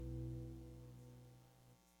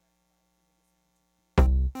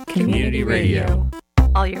Community radio.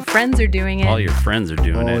 All your friends are doing it. All your friends are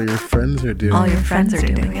doing All it. your friends are doing All it. your friends are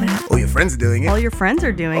doing it. All your friends are doing it. All your friends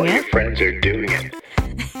are doing it. Friends are doing it.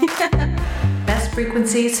 Best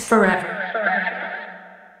frequencies forever.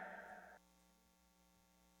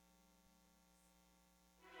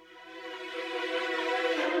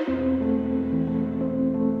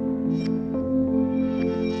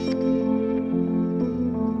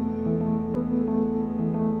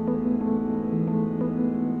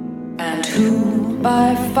 And who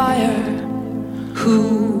by fire,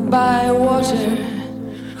 who by water,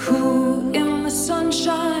 who in the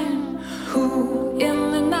sunshine, who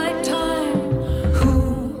in the nighttime,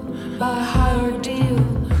 who by high ordeal,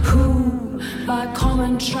 who by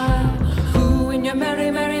common trial, who in your merry,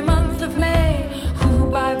 merry month of May, who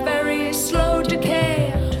by very slow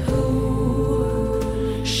decay, and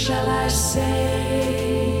who shall I say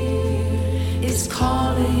is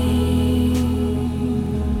calling?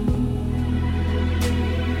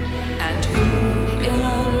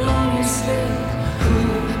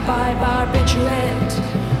 By barbiturate,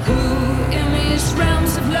 who in these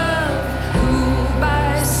realms of love, who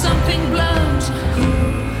by something blunt, who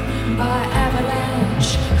by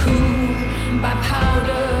avalanche, who by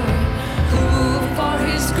powder, who for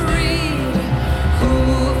his greed, who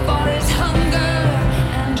for his hunger,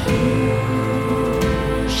 and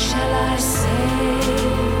who shall I say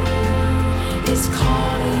is calling?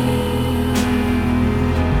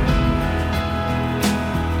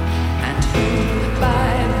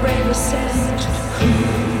 Ascent, who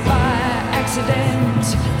by accident,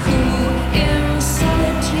 who in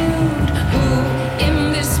solitude, who in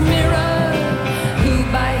this mirror, who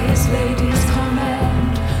by his lady's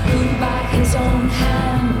command, who by his own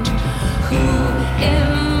hand, who in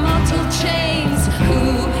mortal chains, who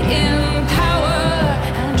in power,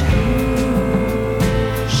 and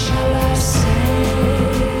who shall I say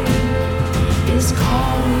is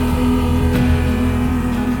calling?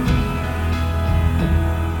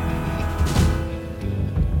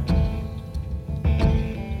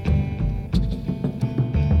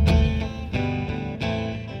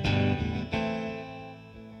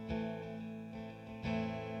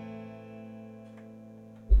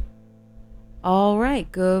 All right,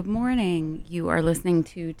 good morning. You are listening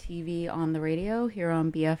to TV on the radio here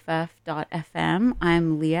on BFF.FM.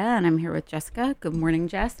 I'm Leah, and I'm here with Jessica. Good morning,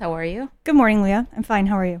 Jess. How are you? Good morning, Leah. I'm fine.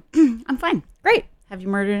 How are you? I'm fine. Great. Have you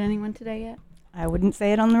murdered anyone today yet? I wouldn't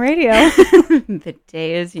say it on the radio. The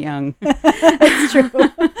day is young. It's true.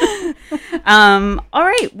 All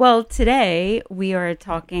right. Well, today we are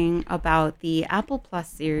talking about the Apple Plus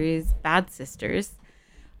series Bad Sisters.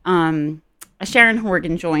 A Sharon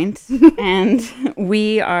Horgan joint, and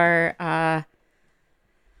we are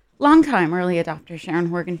long-time early adopter Sharon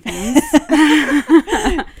Horgan fans.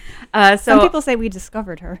 Some people say we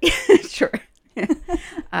discovered her. Sure.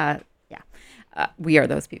 We are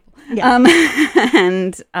those people. Yeah.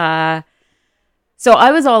 So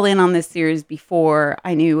I was all in on this series before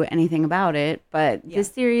I knew anything about it, but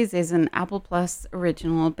this series is an Apple Plus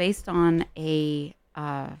original based on a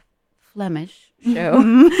Flemish show,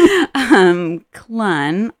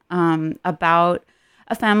 Clun, about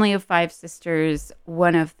a family of 5 sisters,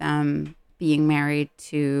 one of them being married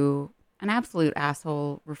to an absolute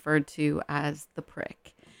asshole referred to as the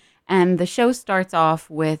Prick. And the show starts off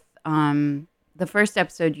with the first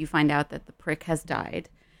episode, you find out that the Prick has died.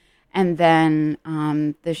 And then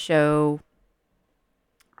the show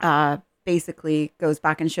basically goes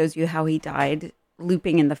back and shows you how he died,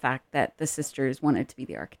 looping in the fact that the sisters wanted to be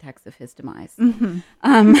the architects of his demise.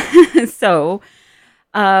 Mm-hmm. So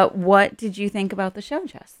what did you think about the show,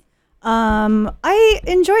 Jess? I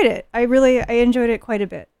enjoyed it. I enjoyed it quite a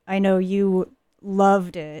bit. I know you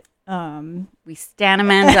loved it. We stan a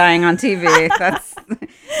man dying on TV. That's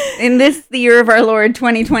in the year of our Lord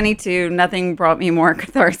 2022. Nothing brought me more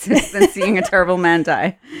catharsis than seeing a terrible man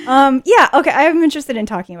die. Yeah. Okay. I'm interested in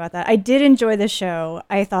talking about that. I did enjoy the show.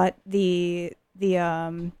 I thought the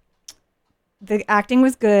acting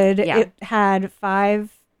was good. Yeah. It had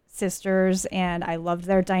 5 sisters, and I loved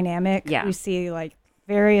their dynamic. Yeah. We see like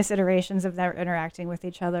various iterations of their interacting with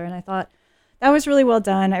each other, and I thought that was really well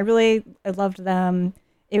done. I loved them.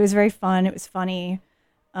 It was very fun. It was funny.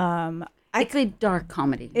 It's a dark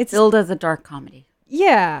comedy. It's billed as a dark comedy.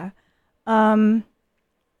 Yeah. I'm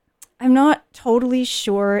not totally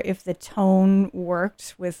sure if the tone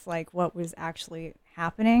worked with like what was actually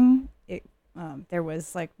happening. There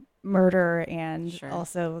was like murder and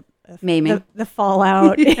also maiming, the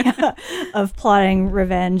fallout of plotting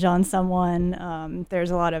revenge on someone.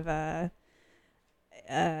 There's a lot of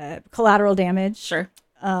collateral damage. Sure.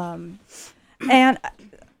 And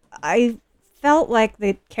I felt like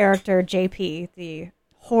the character JP, the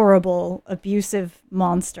horrible, abusive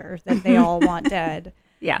monster that they all want dead.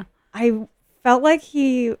 Yeah. I felt like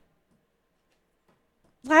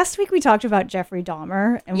last week we talked about Jeffrey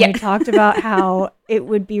Dahmer, and we talked about how it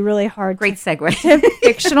would be really hard Great segue. to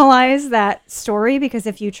fictionalize that story, because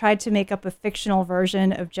if you tried to make up a fictional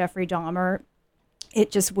version of Jeffrey Dahmer,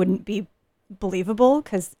 it just wouldn't be believable,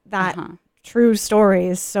 because that true story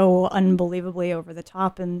is so unbelievably over the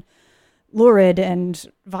top and lurid and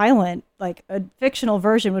violent. Like, a fictional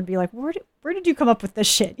version would be like, where did you come up with this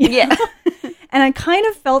shit? You know? And I kind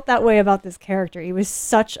of felt that way about this character. He was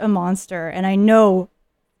such a monster, and I know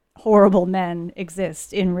horrible men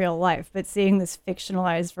exist in real life, but seeing this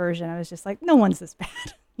fictionalized version, I was just like, no one's this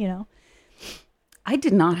bad, you know? I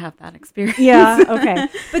did not have that experience. Yeah, okay.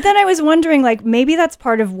 But then I was wondering, like, maybe that's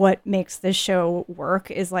part of what makes this show work,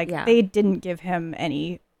 is like they didn't give him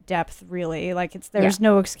any depth, really. Like, there's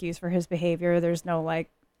no excuse for his behavior. There's no, like,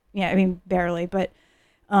 I mean, barely, but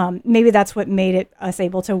maybe that's what made us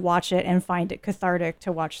able to watch it and find it cathartic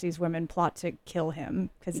to watch these women plot to kill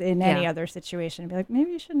him. Because in any other situation, I'd be like,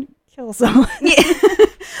 maybe you shouldn't kill someone.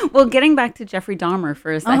 Well, getting back to Jeffrey Dahmer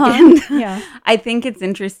for a second, yeah, I think it's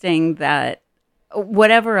interesting that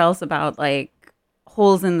whatever else about, like,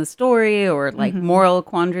 holes in the story or, like, moral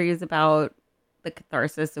quandaries about the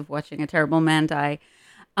catharsis of watching a terrible man die,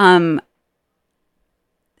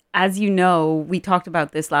 as you know, we talked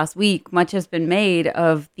about this last week, much has been made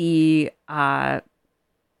of the,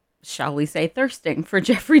 shall we say, thirsting for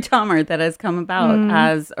Jeffrey Dahmer that has come about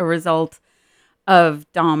as a result of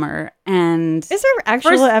Dahmer. And is there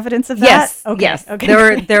actual evidence of that? Yes. Okay. Yes. Okay.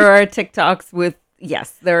 There are TikToks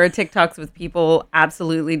with people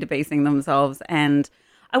absolutely debasing themselves. And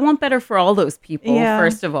I want better for all those people,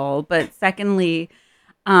 first of all. But secondly,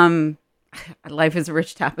 life is a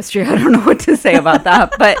rich tapestry. I don't know what to say about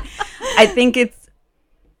that, but I think it's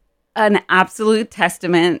an absolute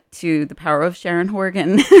testament to the power of Sharon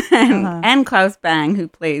Horgan and Klaus Bang, who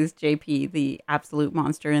plays JP, the absolute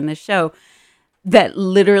monster in this show, that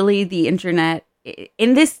literally the internet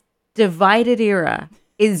in this divided era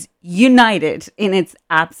is united in its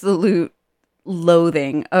absolute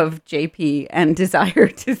loathing of JP and desire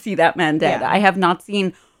to see that man dead. Yeah. I have not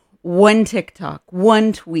seen one TikTok,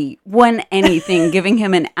 one tweet, one anything giving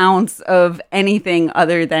him an ounce of anything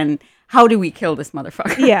other than, how do we kill this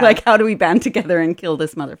motherfucker? Yeah. Like, how do we band together and kill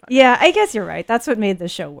this motherfucker? Yeah, I guess you're right. That's what made the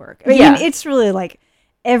show work. I mean, it's really like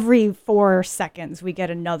every 4 seconds we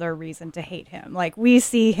get another reason to hate him. Like, we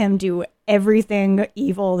see him do everything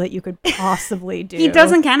evil that you could possibly do. He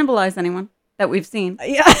doesn't cannibalize anyone that we've seen.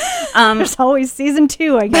 Yeah. There's always season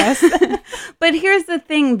 2, I guess. But here's the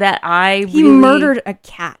thing that he murdered a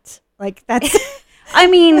cat. Like, that's... I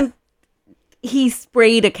mean, he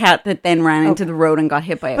sprayed a cat that then ran into the road and got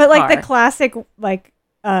hit by a car. But, like, the classic, like,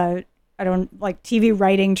 TV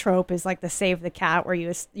writing trope is, like, the save the cat, where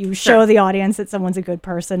you show the audience that someone's a good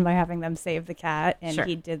person by having them save the cat, and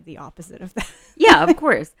he did the opposite of that. Yeah, of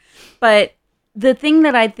course. But the thing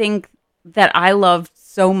that I think that I loved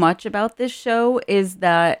so much about this show is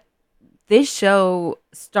that this show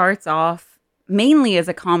starts off mainly as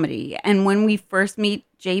a comedy. And when we first meet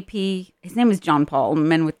JP, his name is John Paul.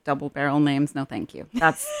 Men with double barrel names, no thank you.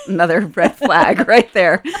 That's another red flag right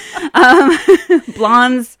there.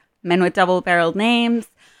 Blondes, men with double barreled names.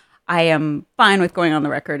 I am fine with going on the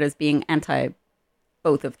record as being anti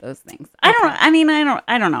both of those things. I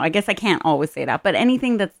don't know. I guess I can't always say that. But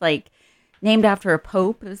anything that's, like, named after a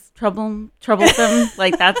pope is troublesome.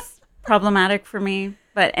 Like, that's problematic for me.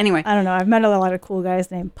 But anyway. I don't know. I've met a lot of cool guys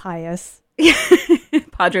named Pius.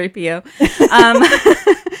 Padre Pio.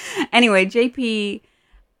 Anyway, JP,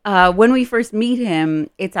 when we first meet him,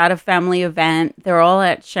 it's at a family event. They're all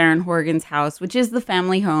at Sharon Horgan's house, which is the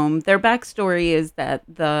family home. Their backstory is that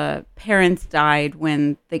the parents died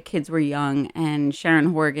when the kids were young, and Sharon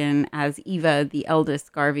Horgan, as Eva, the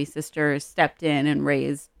eldest Garvey sister, stepped in and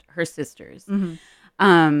raised her sisters.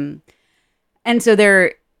 And so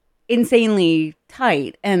they're insanely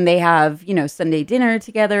tight, and they have, Sunday dinner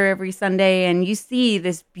together every Sunday, and you see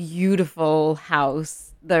this beautiful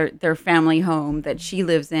house, their family home that she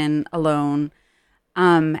lives in alone,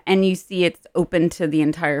 and you see it's open to the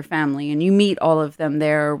entire family, and you meet all of them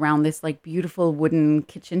there around this, like, beautiful wooden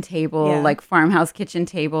kitchen table, like farmhouse kitchen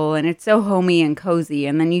table, and it's so homey and cozy.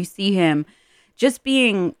 And then you see him just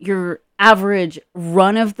being your average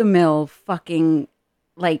run-of-the-mill fucking,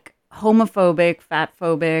 like, homophobic,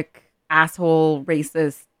 fatphobic, asshole,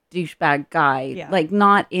 racist, douchebag guy. Like,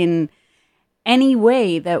 not in any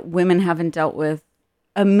way that women haven't dealt with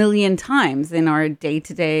a million times in our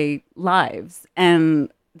day-to-day lives.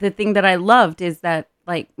 And the thing that I loved is that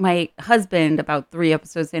like my husband about 3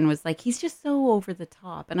 episodes in was like, he's just so over the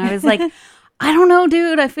top. And I was like, I don't know,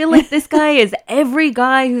 dude. I feel like this guy is every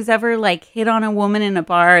guy who's ever like hit on a woman in a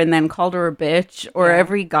bar and then called her a bitch, or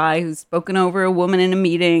every guy who's spoken over a woman in a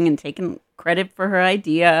meeting and taken credit for her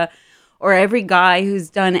idea, or every guy who's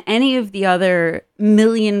done any of the other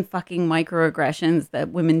million fucking microaggressions that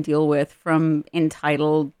women deal with from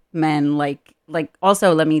entitled men. Like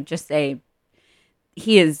also, let me just say,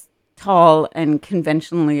 he is tall and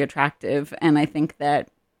conventionally attractive, and I think that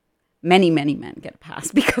many men get a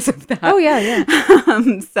pass because of that. Oh yeah.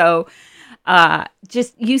 So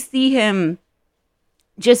just you see him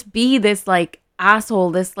just be this like asshole,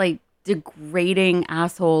 this like degrading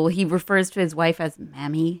asshole. He refers to his wife as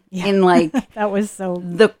Mammy in like that was so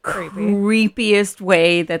the creepy. creepiest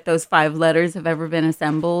way that those 5 letters have ever been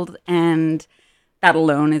assembled, and that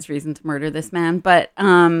alone is reason to murder this man. But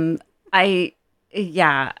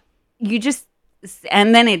you just,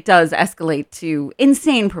 and then it does escalate to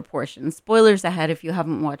insane proportions. Spoilers ahead if you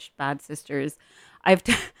haven't watched Bad Sisters.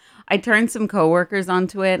 I turned some coworkers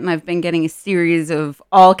onto it, and I've been getting a series of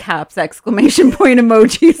all caps exclamation point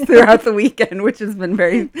emojis throughout the weekend, which has been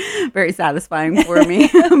very, very satisfying for me.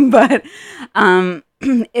 But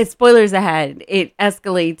it's spoilers ahead. It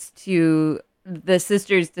escalates to the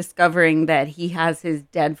sisters discovering that he has his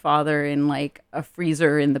dead father in like a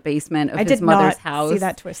freezer in the basement of his mother's house. I did not see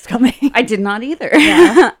that twist coming. I did not either.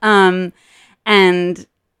 Yeah. And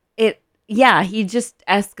he just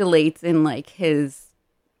escalates in like his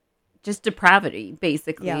just depravity,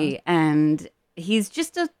 basically. Yeah. And he's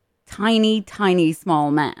just a tiny, tiny,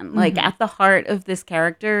 small man. Like at the heart of this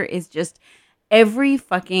character is just every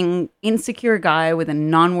fucking insecure guy with a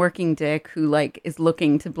non-working dick who like is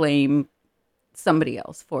looking to blame somebody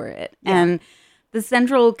else for it. Yeah. And the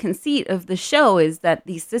central conceit of the show is that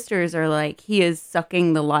these sisters are like, he is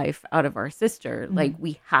sucking the life out of our sister. Like,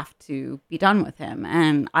 we have to be done with him.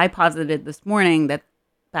 And I posited this morning that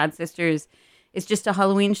Bad Sisters is just a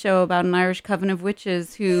Halloween show about an Irish coven of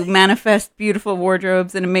witches who manifest beautiful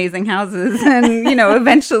wardrobes and amazing houses and, you know,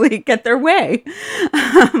 eventually get their way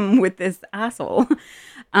with this asshole.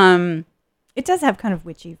 It does have kind of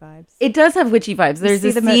witchy vibes. It does have witchy vibes. There's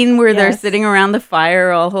a scene where they're sitting around the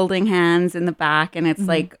fire all holding hands in the back, and it's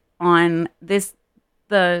like on this,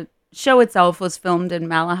 the show itself was filmed in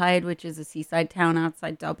Malahide, which is a seaside town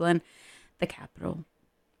outside Dublin, the capital.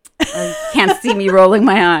 You can't see me rolling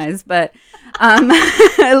my eyes, but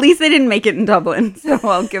at least they didn't make it in Dublin, so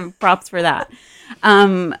I'll give props for that.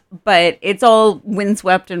 But it's all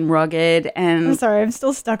windswept and rugged, and I'm sorry, I'm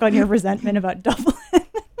still stuck on your resentment about Dublin.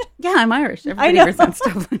 Yeah, I'm Irish. Everybody resents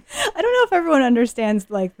Dublin. I don't know if everyone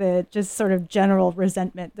understands like the just sort of general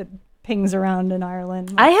resentment that pings around in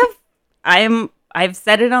Ireland. I've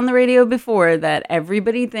said it on the radio before that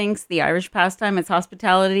everybody thinks the Irish pastime is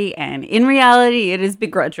hospitality, and in reality, it is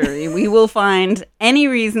begrudgery. We will find any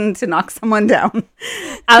reason to knock someone down.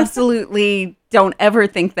 Absolutely, don't ever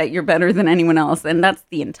think that you're better than anyone else, and that's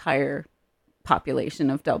the entire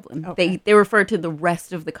population of Dublin. Okay. They refer to the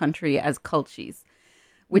rest of the country as culchies,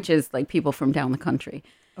 which is like people from down the country.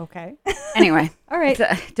 Okay. Anyway. All right.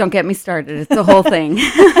 Don't get me started. It's the whole thing.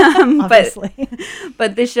 Obviously.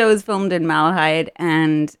 But this show is filmed in Malahide,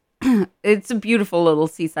 and it's a beautiful little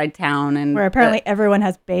seaside town. And where apparently everyone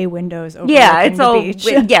has bay windows overlooking the beach.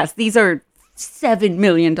 Yes, these are $7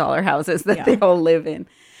 million houses that they all live in.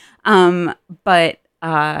 But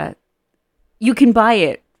you can buy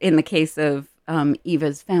it in the case of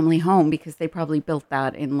Eva's family home, because they probably built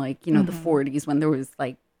that in like, you know, the 40s when there was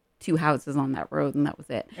like 2 houses on that road and that was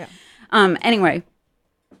it. Yeah. Anyway,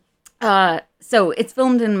 so it's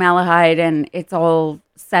filmed in Malahide, and it's all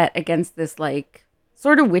set against this like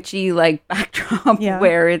sort of witchy like backdrop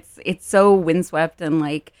where it's so windswept, and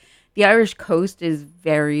like the Irish coast is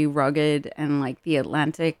very rugged, and like the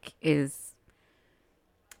Atlantic is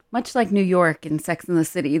much like New York in Sex and the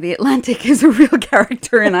City. The Atlantic is a real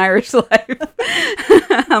character in Irish life.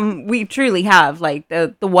 We truly have, like,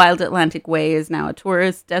 the Wild Atlantic Way is now a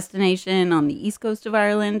tourist destination on the east coast of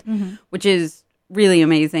Ireland, which is really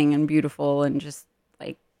amazing and beautiful, and just,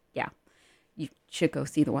 like, yeah, you should go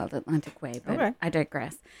see the Wild Atlantic Way, but I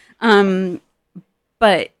digress.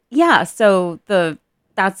 But, yeah, so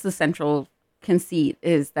that's the central conceit,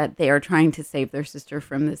 is that they are trying to save their sister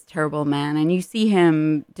from this terrible man, and you see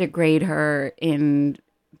him degrade her in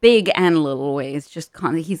big and little ways. Just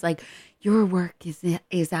he's like, your work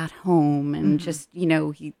is at home, and just, you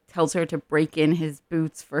know, he tells her to break in his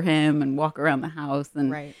boots for him and walk around the house,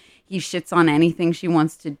 and he shits on anything she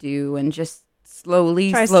wants to do, and just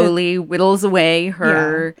slowly whittles away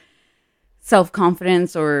her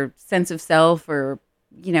self-confidence or sense of self or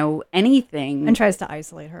anything. And tries to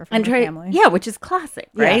isolate her from her family. Yeah, which is classic,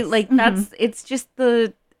 right? Yes. Like it's just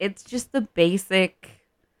the basic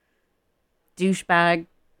douchebag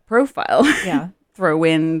profile. Yeah. Throw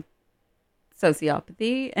in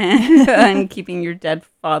sociopathy and keeping your dead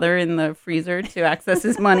father in the freezer to access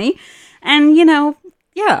his money. And,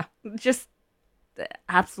 just the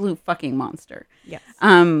absolute fucking monster. Yes.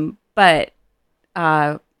 But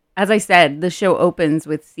as I said, the show opens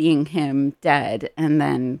with seeing him dead. And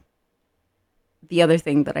then the other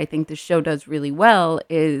thing that I think the show does really well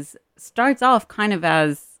is starts off kind of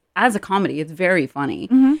as a comedy. It's very funny.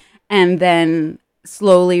 Mm-hmm. And then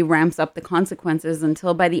slowly ramps up the consequences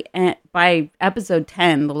until by episode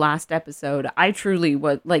 10, the last episode, I truly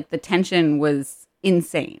was like, the tension was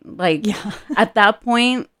insane. Like at that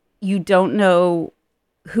point, you don't know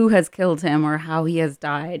who has killed him or how he has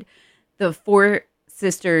died. The 4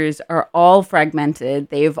 sisters are all fragmented.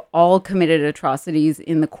 They've all committed atrocities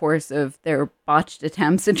in the course of their botched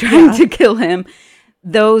attempts at trying to kill him.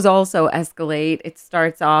 Those also escalate. It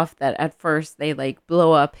starts off that at first they like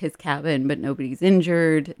blow up his cabin, but nobody's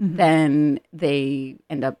injured. Mm-hmm. Then they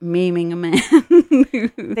end up maiming a man.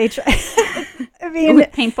 They try. I mean,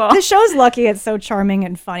 with paintball. The show's lucky it's so charming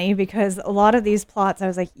and funny because a lot of these plots, I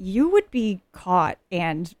was like, you would be caught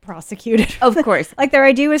and prosecuted. Of course. Like their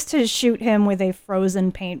idea was to shoot him with a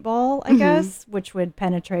frozen paintball, I guess, which would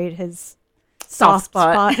penetrate his soft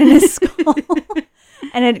spot in his skull.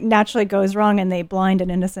 And it naturally goes wrong, and they blind an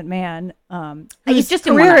innocent man. He's just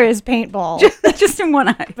career in one eye. is paintball, just in one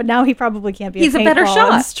eye. but now he probably can't be. He's a better paintball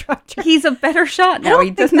shot. Instructor. He's a better shot now. I don't He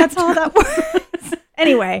think doesn't that's have how to- that works.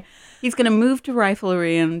 Anyway, He's going to move to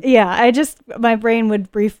riflery and yeah, my brain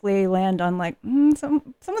would briefly land on like,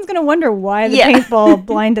 someone's going to wonder why the Yeah. paintball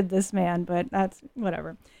blinded this man, but that's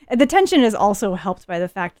whatever. And the tension is also helped by the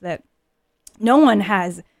fact that no one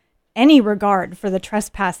has any regard for the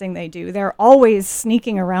trespassing they do. They're always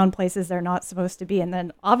sneaking around places they're not supposed to be and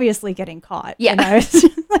then obviously getting caught. Yeah.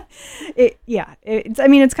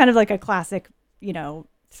 It's kind of like a classic,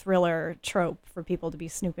 thriller trope for people to be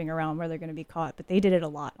snooping around where they're going to be caught, but they did it a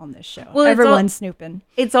lot on this show. Well, Everyone's snooping.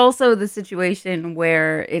 it's also the situation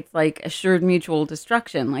where it's like assured mutual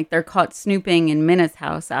destruction. Like they're caught snooping in Minna's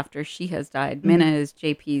house after she has died. Mm-hmm. Minna is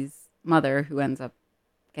JP's mother who ends up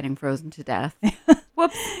getting frozen to death.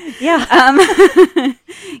 Whoops. Yeah.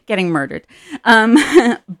 Getting murdered.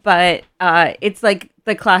 But it's like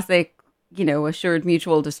the classic, assured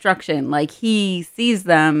mutual destruction. Like he sees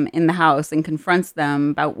them in the house and confronts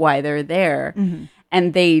them about why they're there. Mm-hmm.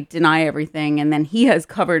 And they deny everything. And then he has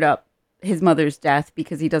covered up his mother's death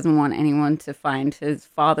because he doesn't want anyone to find his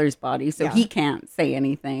father's body. So he can't say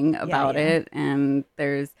anything about it. And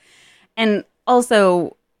and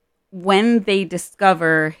also when they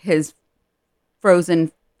discover his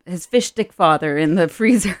fish stick father in the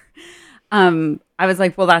freezer, I was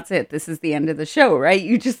like, well, that's it. This is the end of the show, right?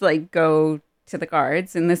 You just like go to the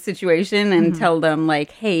guards in this situation and tell them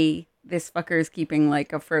like, hey, this fucker is keeping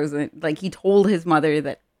like a frozen, like he told his mother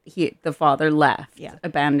that the father left,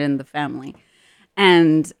 abandoned the family.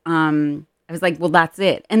 And I was like, well, that's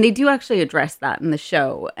it. And they do actually address that in the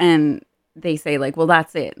show. And they say like, well,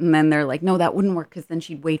 that's it. And then they're like, no, that wouldn't work because then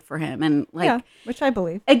she'd wait for him. And like, which I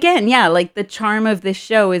believe. Again, like the charm of this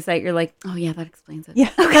show is that you're like, oh yeah, that explains it. Yeah.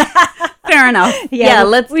 Fair enough.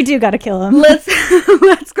 We do got to kill him.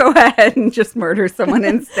 Let's go ahead and just murder someone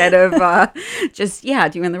instead of just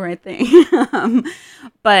doing the right thing.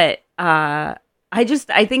 But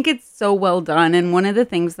I think it's so well done. And one of the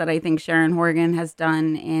things that I think Sharon Horgan has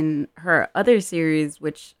done in her other series,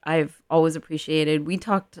 which I've always appreciated, we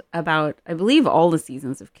talked about, I believe, all the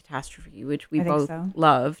seasons of Catastrophe, which we both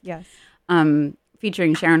loved. Yes.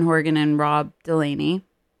 Featuring Sharon Horgan and Rob Delaney,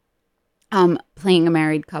 playing a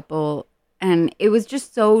married couple. And it was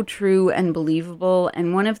just so true and believable.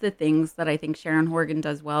 And one of the things that I think Sharon Horgan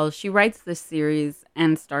does well, she writes this series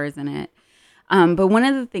and stars in it. But one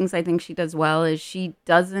of the things I think she does well is she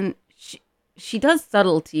does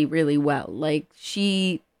subtlety really well. Like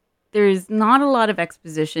there's not a lot of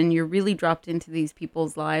exposition. You're really dropped into these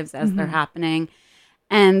people's lives as they're happening.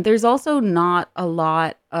 And there's also not a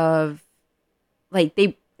lot of like,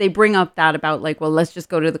 they bring up that about like, well, let's just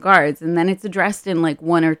go to the guards. And then it's addressed in like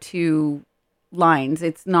 1 or 2 lines.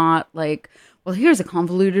 It's not like, well, here's a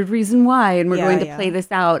convoluted reason why, and we're going to play this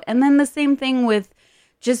out. And then the same thing with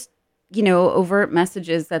just, overt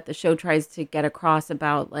messages that the show tries to get across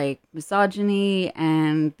about like misogyny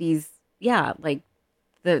and these, like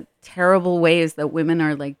the terrible ways that women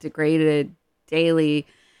are like degraded daily.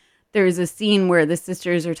 there's a scene where the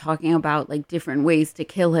sisters are talking about like different ways to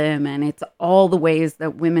kill him, and it's all the ways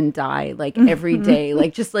that women die, like every day,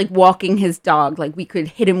 like just like walking his dog, like we could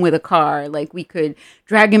hit him with a car, like we could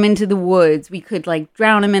drag him into the woods, we could like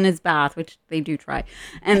drown him in his bath, which they do try.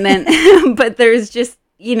 And then but there's just,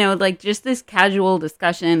 you know, like just this casual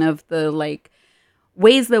discussion of the like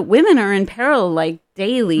ways that women are in peril like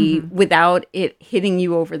daily without it hitting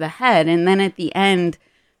you over the head. And then at the end,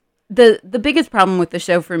 the biggest problem with the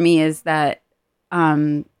show for me is that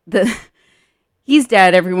he's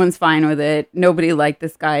dead, everyone's fine with it, nobody liked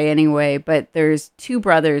this guy anyway, but there's two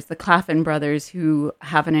brothers, the Claflin brothers, who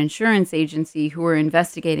have an insurance agency who are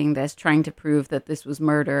investigating this, trying to prove that this was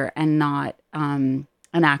murder and not an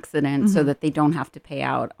accident, so that they don't have to pay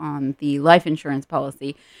out on the life insurance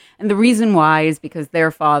policy. And the reason why is because their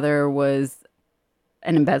father was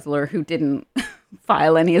an embezzler who didn't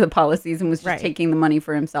file any of the policies and was just taking the money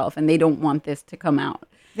for himself, and they don't want this to come out.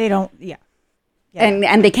 They don't,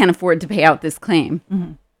 And they can't afford to pay out this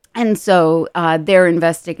claim. And so they're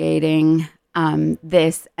investigating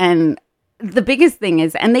this, and the biggest thing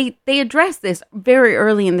is, and they address this very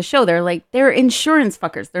early in the show, they're like, they're insurance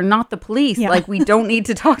fuckers, they're not the police, like we don't need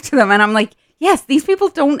to talk to them. And I'm like, yes, these people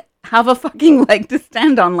don't have a fucking leg to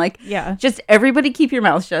stand on, like just everybody keep your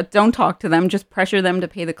mouth shut, don't talk to them, just pressure them to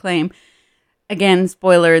pay the claim. Again,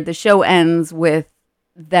 spoiler, the show ends with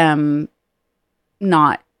them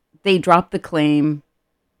they drop the claim.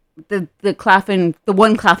 The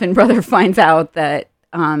one Claflin brother finds out that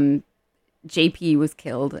JP was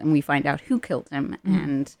killed, and we find out who killed him.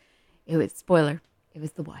 And it was, spoiler, it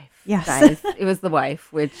was the wife. Yes. Guys, it was the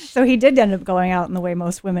wife, which... So he did end up going out in the way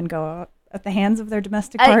most women go out, at the hands of their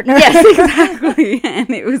domestic partner. Yes, exactly. And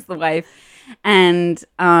it was the wife. And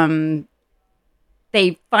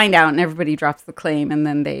they find out, and everybody drops the claim, and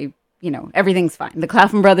then they, you know, everything's fine. The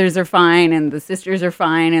Claflin brothers are fine, and the sisters are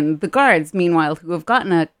fine, and the guards, meanwhile, who have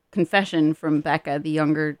gotten a confession from Becca, the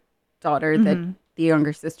younger daughter, that the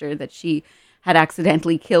younger sister, that she had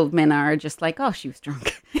accidentally killed Minna, are just like, oh, she was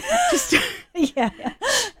drunk. Just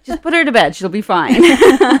just put her to bed, she'll be fine.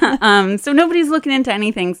 So nobody's looking into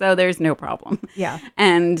anything, so there's no problem.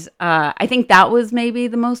 And I think that was maybe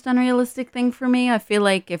the most unrealistic thing for me. I feel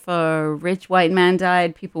like if a rich white man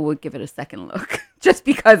died, people would give it a second look just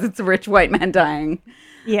because it's a rich white man dying.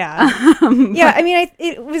 I mean,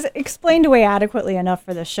 it was explained away adequately enough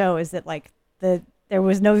for the show, is that like there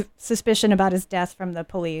was no suspicion about his death from the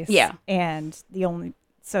police. And the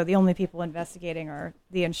only people investigating are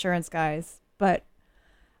the insurance guys. But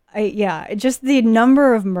just the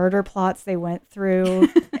number of murder plots they went through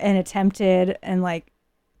and attempted, and like,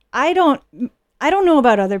 I don't know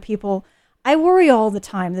about other people. I worry all the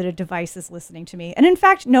time that a device is listening to me. And in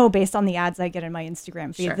fact, no, based on the ads I get in my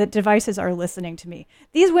Instagram feed, that devices are listening to me.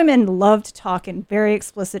 These women love to talk in very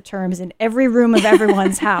explicit terms in every room of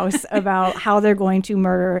everyone's house about how they're going to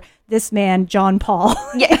murder this man, John Paul.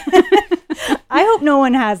 I hope no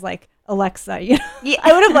one has like Alexa. You know?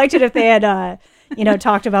 I would have liked it if they had,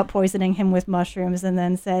 talked about poisoning him with mushrooms and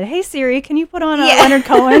then said, "Hey Siri, can you put on Leonard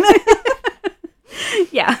Cohen?"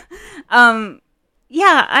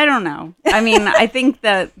 I don't know. I mean, I think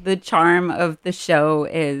that the charm of the show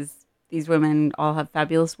is these women all have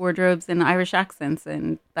fabulous wardrobes and Irish accents,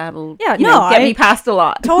 and that'll get me past a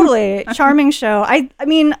lot. Totally. Charming show. I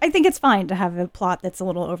mean, I think it's fine to have a plot that's a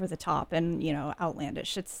little over the top and,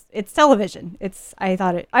 outlandish. It's television. I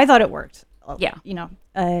thought it worked.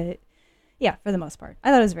 For the most part. I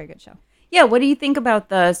thought it was a very good show. Yeah, what do you think about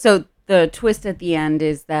the twist at the end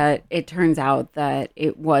is that it turns out that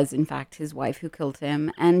it was, in fact, his wife who killed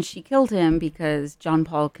him. And she killed him because John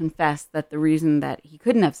Paul confessed that the reason that he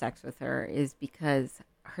couldn't have sex with her is because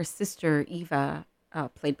her sister, Eva,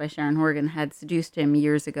 played by Sharon Horgan, had seduced him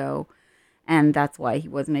years ago. And that's why he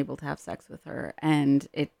wasn't able to have sex with her. And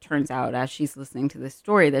it turns out, as she's listening to this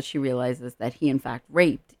story, that she realizes that he, in fact,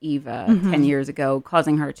 raped Eva 10 years ago,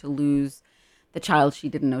 causing her to lose the child she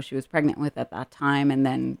didn't know she was pregnant with at that time, and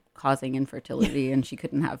then causing infertility, and she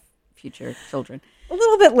couldn't have future children. A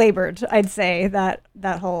little bit labored, I'd say, that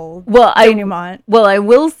whole denouement. Well, I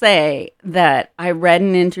will say that I read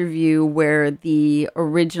an interview where the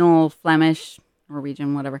original Flemish,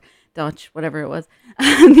 Norwegian, whatever, Dutch, whatever it was,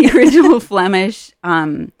 the original Flemish,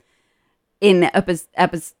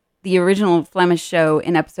 the original Flemish show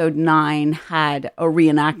in episode 9 had a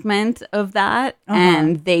reenactment of that,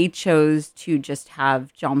 and they chose to just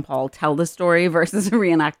have John Paul tell the story versus a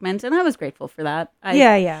reenactment, and I was grateful for that.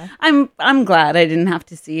 I'm glad I didn't have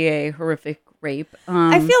to see a horrific rape.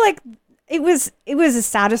 I feel like it was a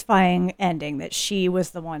satisfying ending that she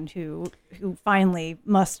was the one who finally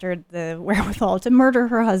mustered the wherewithal to murder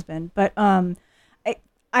her husband, but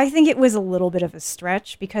I think it was a little bit of a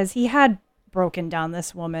stretch because he had broken down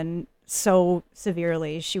this woman so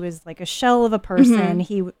severely. She was like a shell of a person.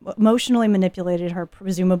 He emotionally manipulated her,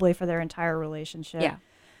 presumably for their entire relationship. Yeah.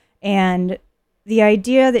 And the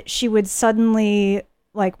idea that she would suddenly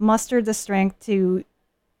like muster the strength to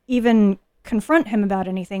even confront him about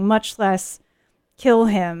anything, much less kill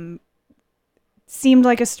him, seemed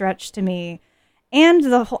like a stretch to me. And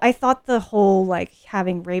I thought the whole like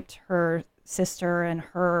having raped her sister and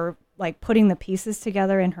her like putting the pieces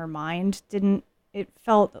together in her mind it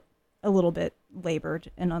felt a little bit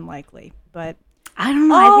labored and unlikely. But I don't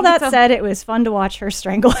know. All that said, it was fun to watch her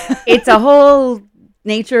strangle him. It's a whole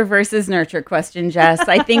nature versus nurture question, Jess.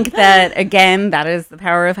 I think that, again, that is the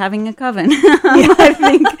power of having a coven.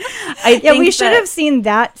 I think we should have seen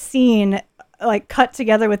that scene like cut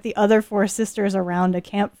together with the other four sisters around a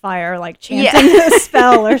campfire, like chanting a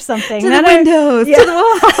spell or something. To the windows, to the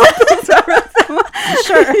walls.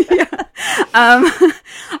 Sure. Yeah.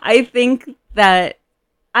 I think that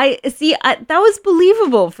that was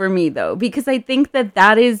believable for me, though, because I think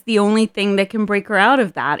that is the only thing that can break her out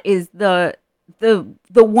of that is the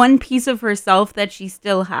one piece of herself that she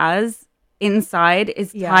still has inside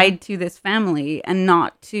is tied to this family and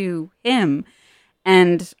not to him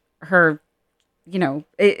and her, you know,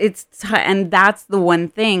 and that's the one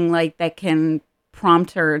thing like that can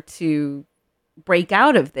prompt her to break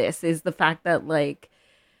out of this is the fact that like,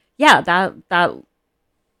 yeah, that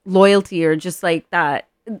loyalty or just like that.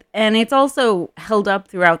 And it's also held up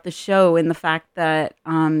throughout the show in the fact that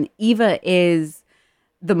Eva is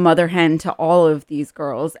the mother hen to all of these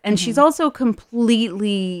girls. And she's also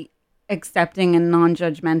completely accepting and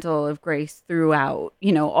non-judgmental of Grace throughout.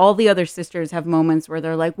 You know, all the other sisters have moments where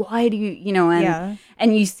they're like, why do you, you know,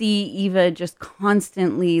 and you see Eva just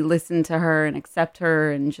constantly listen to her and accept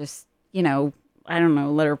her and just, you know, I don't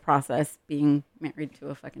know, let her process being married to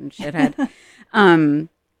a fucking shithead.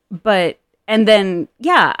 But, and then,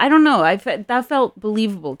 yeah, I don't know. That felt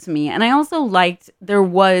believable to me. And I also liked, there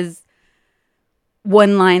was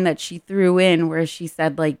one line that she threw in where she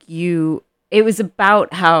said, like, it was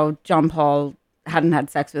about how John Paul hadn't had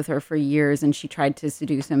sex with her for years and she tried to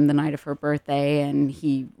seduce him the night of her birthday and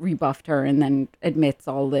he rebuffed her and then admits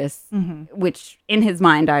all this, which in his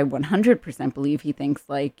mind, I 100% believe he thinks,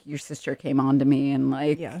 like, your sister came on to me and,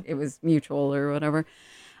 like, it was mutual or whatever.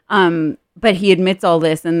 But he admits all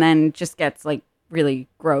this and then just gets like really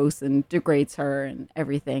gross and degrades her and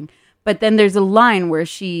everything. But then there's a line where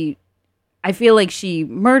I feel like she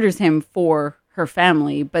murders him for her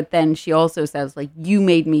family, but then she also says like, you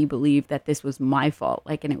made me believe that this was my fault.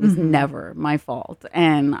 Like, and it was never my fault.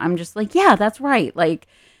 And I'm just like, yeah, that's right. Like,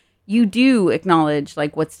 you do acknowledge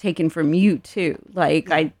like what's taken from you too.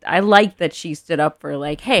 Like I like that she stood up for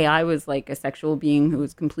like, hey, I was like a sexual being who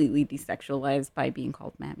was completely desexualized by being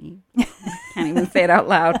called mammy. Can't even say it out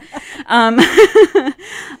loud. And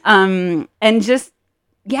just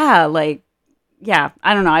I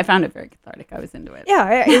don't know. I found it very cathartic. I was into it.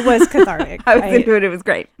 Yeah, it was cathartic. I was into it. It was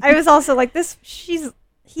great. I was also like this. He's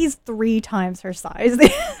 3 times her size.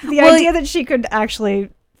 The idea that she could actually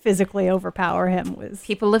physically overpower him was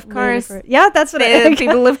people lift cars. That's what I think.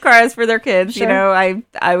 People lift cars for their kids. Sure. You know,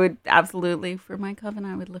 I would absolutely for my coven.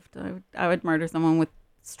 I would murder someone with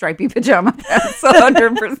stripy pajama pants.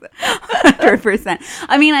 100%.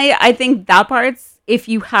 I mean, I think that part's if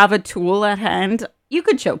you have a tool at hand, you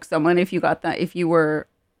could choke someone if you got that. If you were,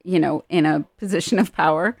 you know, in a position of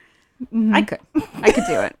power. I could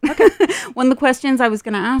do it. Okay. One of the questions I was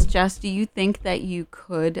going to ask, Jess, do you think that you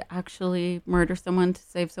could actually murder someone to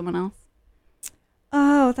save someone else?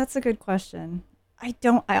 Oh, that's a good question. I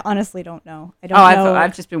honestly don't know. I don't know.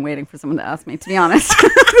 I've just been waiting for someone to ask me, to be honest.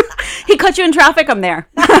 He cut you in traffic, I'm there.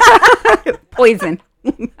 Poison.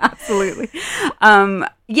 Absolutely.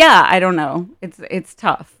 Yeah, I don't know. It's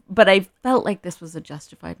tough. But I felt like this was a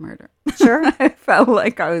justified murder. Sure. I felt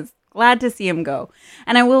like I was glad to see him go.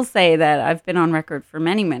 And I will say that I've been on record for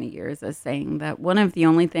many, many years as saying that one of the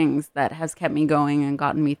only things that has kept me going and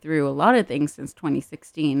gotten me through a lot of things since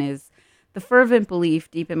 2016 is the fervent belief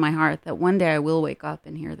deep in my heart that one day I will wake up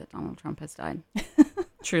and hear that Donald Trump has died.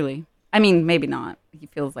 Truly. I mean, maybe not. He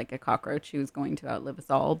feels like a cockroach who's going to outlive us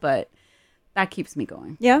all, but that keeps me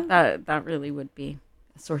going. Yeah. That really would be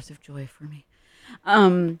a source of joy for me.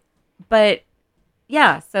 But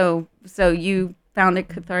yeah, so you found it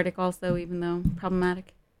cathartic also, even though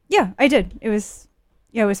problematic? Yeah, I did. It was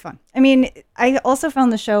fun. I mean, I also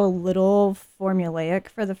found the show a little formulaic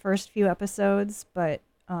for the first few episodes, but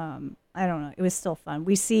I don't know. It was still fun.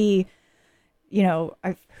 We see, you know,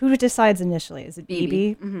 who decides initially? Is it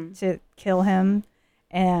Bibi to kill him?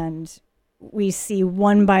 And we see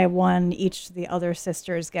one by one each of the other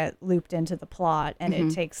sisters get looped into the plot, and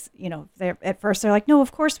it takes, at first they're like, no,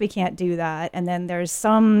 of course we can't do that, and then there's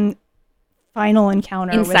some final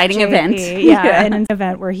encounter inciting with JP, event. and an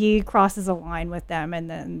event where he crosses a line with them, and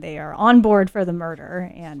then they are on board for the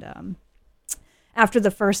murder. And after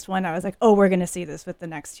the first one, I was like, oh, we're going to see this with the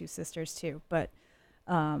next two sisters too. But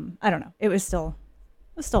I don't know. It was still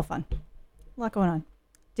fun. A lot going on.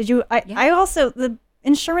 Did you? I also, the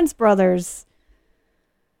Insurance Brothers,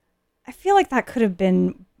 I feel like that could have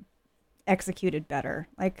been executed better.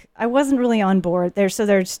 Like, I wasn't really on board there. So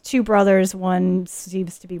there's two brothers. One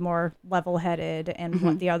seems to be more level-headed,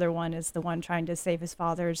 and the other one is the one trying to save his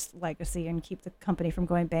father's legacy and keep the company from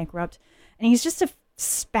going bankrupt. And he's just a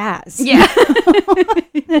spaz. Yeah.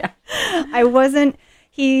 I wasn't.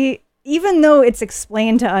 Even though it's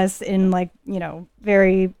explained to us in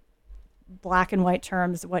very black and white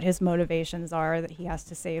terms what his motivations are, that he has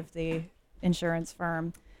to save the insurance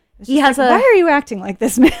firm. Why are you acting like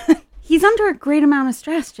this, man? He's under a great amount of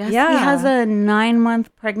stress, Jess. Yeah. He has a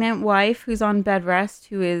 9-month pregnant wife who's on bed rest,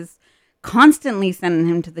 who is constantly sending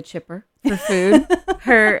him to the chipper for food.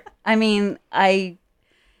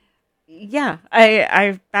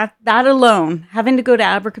 That alone, having to go to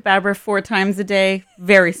Abracadabra 4 times a day,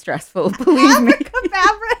 very stressful. Believe me.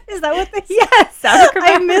 Abracadabra? Is that what they say? Yes, Abracadabra.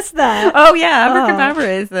 I missed that. Oh yeah, Abracadabra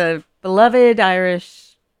is a beloved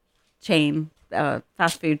Irish chain,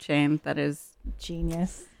 fast food chain that is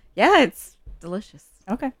genius. Yeah, it's delicious.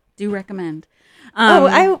 Okay, do recommend. I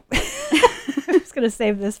was going to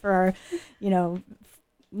save this for our,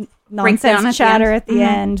 nonsense chatter at the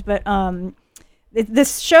end, but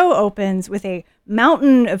this show opens with a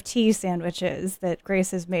mountain of tea sandwiches that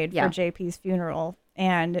Grace has made for JP's funeral.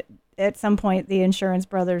 And at some point, the Insurance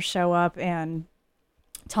Brothers show up, and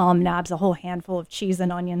Tom nabs a whole handful of cheese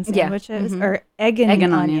and onion sandwiches, or egg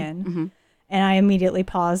and onion. Mm-hmm. And I immediately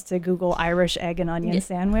paused to Google Irish egg and onion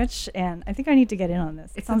sandwich. And I think I need to get in on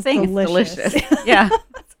this. It sounds delicious. It's delicious. Yeah.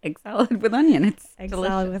 It's egg salad with onion. It's egg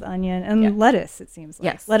delicious. Salad with onion and lettuce, it seems like.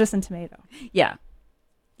 Yes. Lettuce and tomato. Yeah.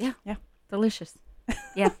 Delicious.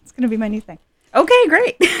 Yeah. It's going to be my new thing. Okay,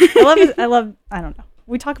 great. I don't know.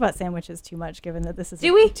 We talk about sandwiches too much, given that this is a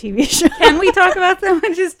TV show. Can we talk about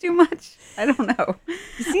sandwiches too much? I don't know.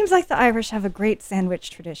 It seems like the Irish have a great sandwich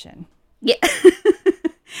tradition. Yeah.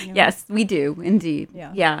 Yes, we do, indeed.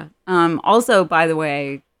 Yeah. Also, by the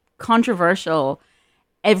way, controversial,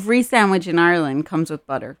 every sandwich in Ireland comes with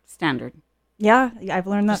butter. Standard. Yeah, I've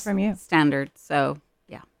learned that from you. Standard. So,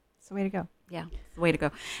 yeah. It's the way to go. Yeah, it's the way to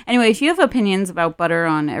go. Anyway, if you have opinions about butter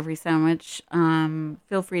on every sandwich,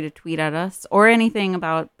 feel free to tweet at us. Or anything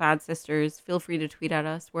about Bad Sisters, feel free to tweet at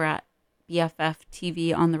us. We're at BFF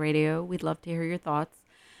TV on the radio. We'd love to hear your thoughts.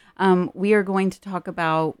 We are going to talk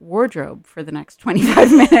about wardrobe for the next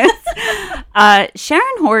 25 minutes.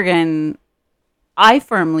 Sharon Horgan, I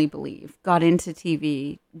firmly believe, got into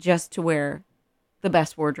TV just to wear the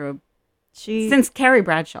best wardrobe since Carrie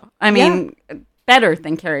Bradshaw. I mean, better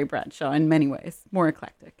than Carrie Bradshaw in many ways, more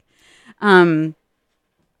eclectic. And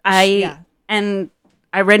I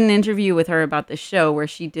read an interview with her about the show where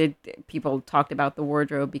people talked about the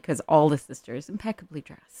wardrobe because all the sisters impeccably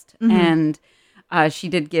dressed. Mm-hmm. And she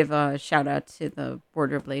did give a shout out to the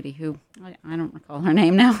wardrobe lady who I don't recall her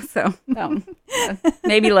name now, so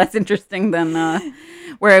maybe less interesting than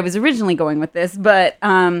where I was originally going with this. But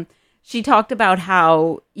she talked about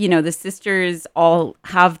how, the sisters all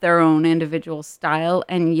have their own individual style,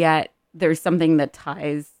 and yet there's something that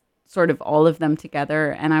ties sort of all of them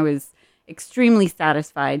together. And I was extremely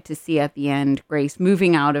satisfied to see at the end Grace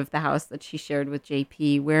moving out of the house that she shared with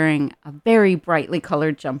JP wearing a very brightly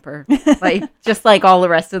colored jumper, just like all the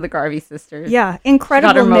rest of the Garvey sisters. Yeah,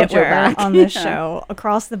 incredible knitwear on this show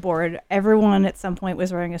across the board. Everyone at some point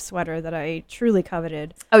was wearing a sweater that I truly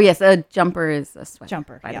coveted. Oh yes, a jumper is a sweater.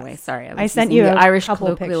 Jumper, by the way. Sorry, I sent you the a Irish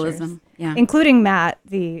couple colloquialism. Pictures, including Matt,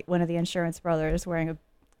 one of the Insurance Brothers, wearing a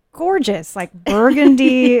gorgeous,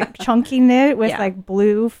 burgundy chunky knit with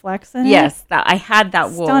blue flecks in it. Yes, I had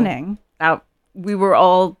that wool. Stunning. That we were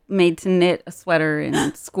all made to knit a sweater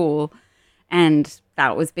in school, and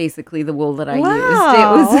that was basically the wool that I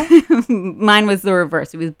used. It was mine was the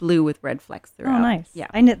reverse. It was blue with red flecks throughout. Oh, nice. Yeah,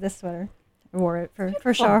 I knit this sweater. I wore it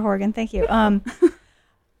for Shar Horgan. Thank you.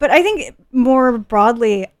 But I think more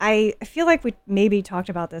broadly, I feel like we maybe talked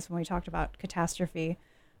about this when we talked about Catastrophe.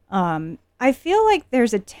 I feel like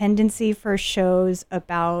there's a tendency for shows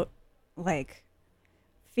about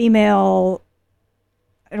female,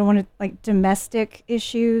 I don't want to domestic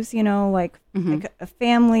issues, like a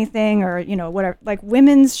family thing or, whatever,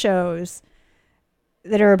 women's shows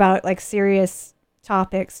that are about serious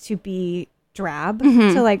topics to be drab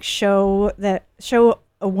to like show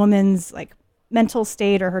a woman's like mental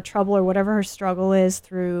state or her trouble or whatever her struggle is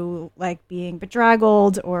through like being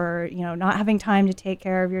bedraggled or, you know, not having time to take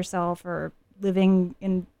care of yourself or living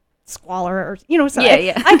in squalor or, you know, so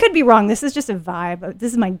I could be wrong. This is just a vibe.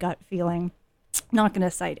 This is my gut feeling. Not going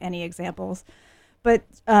to cite any examples. But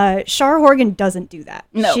Shar Horgan doesn't do that.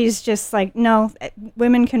 No. She's just like, no,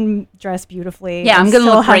 women can dress beautifully. Yeah, I'm and going to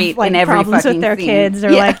still look have, great like, in every problems fucking with their scene. kids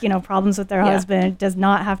or Yeah. like, you know, problems with their Yeah. husband. It does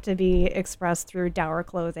not have to be expressed through dour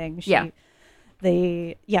clothing.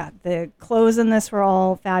 The clothes in this were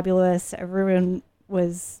all fabulous. Everyone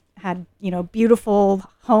had, you know, beautiful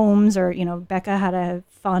homes, or, you know, Becca had a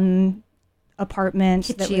fun apartment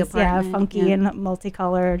that Kitschy was apartment, funky yeah. and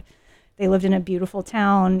multicolored. They lived in a beautiful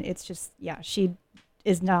town. It's just, she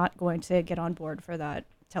is not going to get on board for that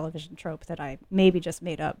television trope that I maybe just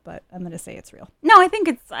made up, but I'm going to say it's real. No, I think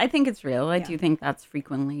it's real. I do think that's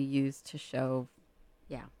frequently used to show.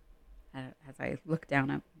 Yeah, as I look down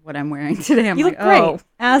at what I'm wearing today, I'm You like, look great, oh,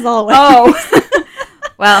 as always. oh.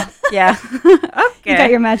 Well, yeah. Okay. You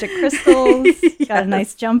got your magic crystals. You got a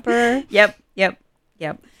nice jumper. Yep.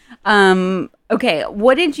 Okay,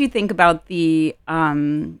 what did you think about the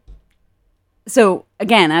so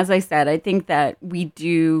again, as I said, I think that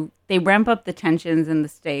they ramp up the tensions and the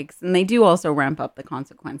stakes, and they do also ramp up the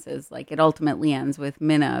consequences. Like, it ultimately ends with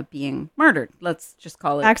Minna being murdered. Let's just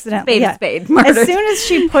call it Accidentally, spade. Murdered. As soon as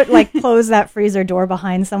she closed that freezer door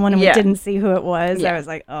behind someone and we didn't see who it was, I was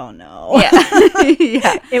like, oh no. Yeah.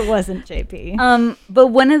 Yeah. It wasn't JP. But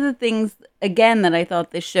one of the things, again, that I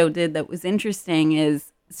thought this show did that was interesting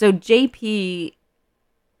is, so JP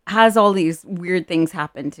has all these weird things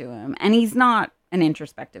happen to him, and he's not an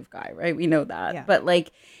introspective guy, right? We know that. Yeah. But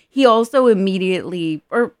like, he also immediately,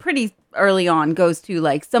 or pretty early on, goes to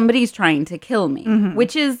like, somebody's trying to kill me,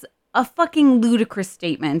 which is a fucking ludicrous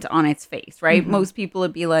statement on its face, right? Most people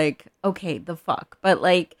would be like, okay, the fuck. But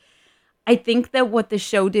like, I think that what the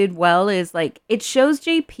show did well is like, it shows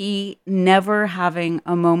JP never having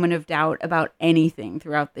a moment of doubt about anything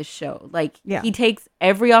throughout this show. Like, he takes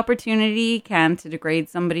every opportunity he can to degrade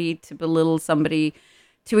somebody, to belittle somebody,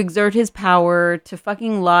 to exert his power, to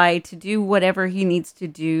fucking lie, to do whatever he needs to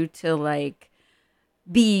do to like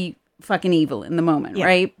be fucking evil in the moment,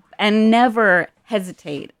 right? And never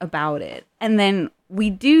hesitate about it. And then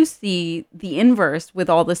we do see the inverse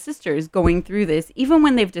with all the sisters going through this. Even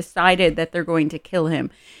when they've decided that they're going to kill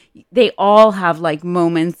him, they all have like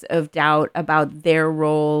moments of doubt about their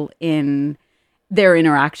role in their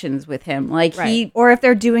interactions with him. Like, or if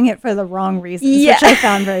they're doing it for the wrong reasons, which I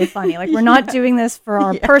found very funny. Like, we're not doing this for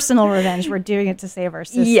our personal revenge. We're doing it to save our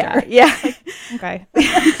sister. Yeah. Okay.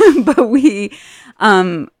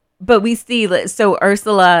 But we see, so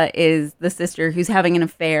Ursula is the sister who's having an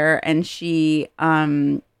affair, and he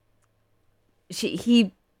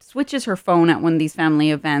switches her phone at one of these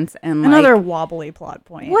family events, and another wobbly plot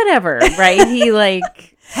point. Whatever, right? He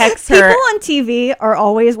like texts her. People on TV are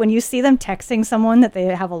always, when you see them texting someone that they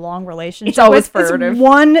have a long relationship, it's always with, furtive.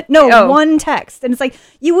 One text, and it's like,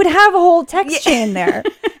 you would have a whole text chain there.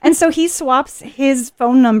 And so he swaps his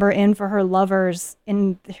phone number in for her lover's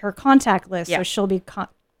in her contact list, so she'll be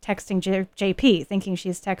texting JP, thinking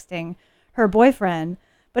she's texting her boyfriend.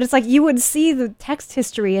 But it's like, you would see the text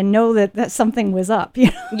history and know that something was up,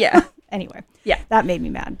 you know? Yeah. Anyway. Yeah. That made me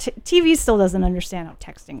mad. TV still doesn't understand how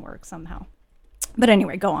texting works somehow. But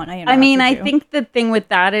anyway, go on. I mean, I think the thing with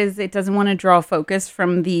that is it doesn't want to draw focus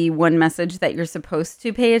from the one message that you're supposed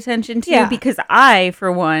to pay attention to. Because I, for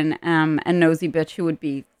one, am a nosy bitch who would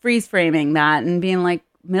be freeze framing that and being like,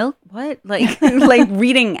 milk? What? Like, like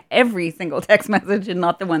reading every single text message and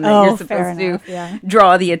not the one that you're supposed to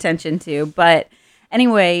draw the attention to. But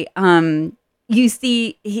anyway, you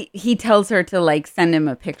see, he tells her to like send him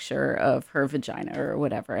a picture of her vagina or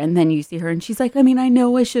whatever. And then you see her and she's like, I mean, I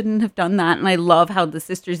know I shouldn't have done that. And I love how the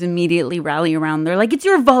sisters immediately rally around. They're like, it's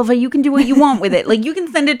your vulva. You can do what you want with it. Like, you can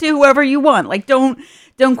send it to whoever you want. Like, don't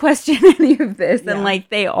question any of this. And like,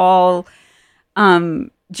 they all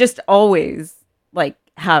just always like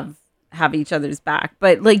have each other's back.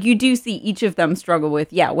 But like, you do see each of them struggle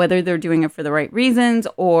with whether they're doing it for the right reasons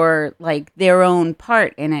or like their own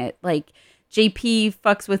part in it. Like, JP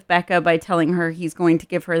fucks with Becca by telling her he's going to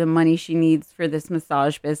give her the money she needs for this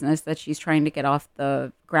massage business that she's trying to get off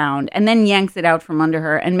the ground, and then yanks it out from under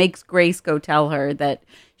her and makes Grace go tell her that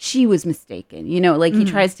she was mistaken. You know, like, he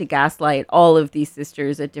tries to gaslight all of these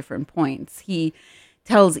sisters at different points. He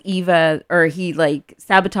tells Eva, or he like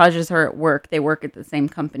sabotages her at work. They work at the same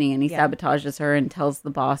company, and he sabotages her and tells the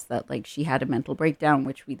boss that like she had a mental breakdown,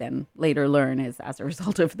 which we then later learn is as a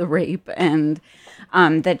result of the rape, and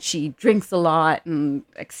that she drinks a lot. And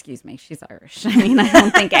excuse me, she's Irish. I mean, I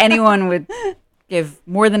don't think anyone would give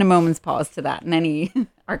more than a moment's pause to that in any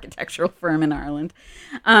architectural firm in Ireland.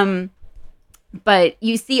 But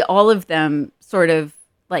you see all of them sort of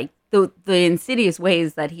like the insidious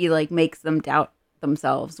ways that he like makes them doubt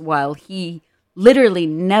themselves, while he literally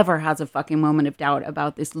never has a fucking moment of doubt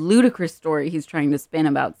about this ludicrous story he's trying to spin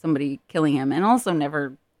about somebody killing him, and also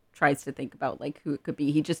never tries to think about like who it could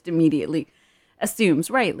be. He just immediately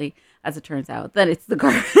assumes, rightly as it turns out, that it's the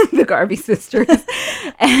Garvey sisters,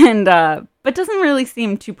 and but doesn't really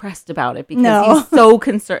seem too pressed about it because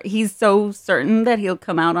he's so certain that he'll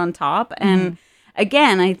come out on top. And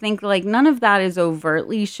again, I think like none of that is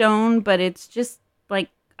overtly shown, but it's just like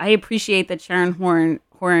I appreciate that Sharon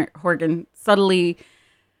Horgan subtly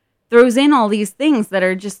throws in all these things that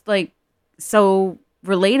are just like so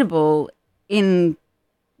relatable in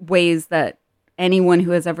ways that anyone who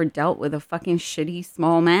has ever dealt with a fucking shitty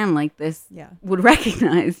small man like this would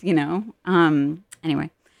recognize, you know? Anyway,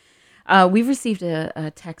 we've received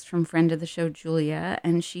a text from friend of the show, Julia,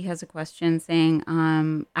 and she has a question saying,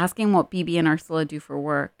 asking what BB and Ursula do for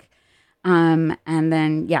work. And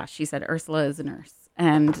then, she said Ursula is a nurse.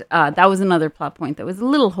 And that was another plot point that was a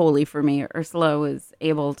little holy for me. Ursula was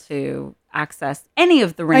able to access any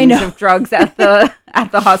of the range of drugs at the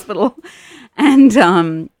hospital.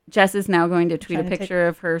 And Jess is now going to tweet a picture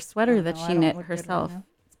of her sweater that she knit herself.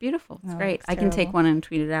 It's beautiful. It's great. I can take one and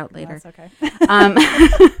tweet it out later. That's okay.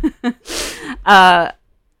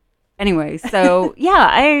 Anyway, so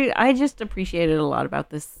I just appreciated a lot about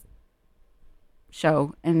this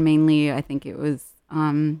show, and mainly I think it was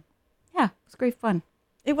it was great fun.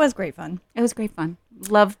 It was great fun. It was great fun.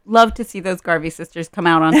 Love to see those Garvey sisters come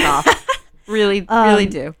out on top. really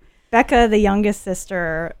do. Becca, the youngest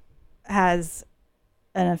sister, has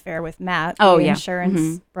an affair with Matt, the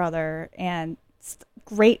insurance brother, and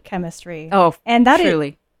great chemistry. Oh, and that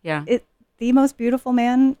truly, the most beautiful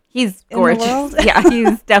man. He's in gorgeous. The world. Yeah,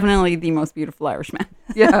 he's definitely the most beautiful Irishman.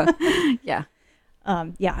 Yeah.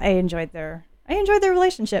 I enjoyed their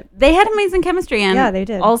relationship. They had amazing chemistry, and they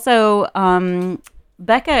did. Also,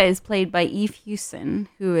 Becca is played by Eve Hewson,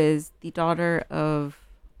 who is the daughter of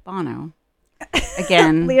Bono.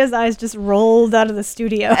 Again, Leah's eyes just rolled out of the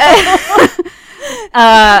studio.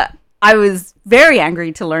 I was very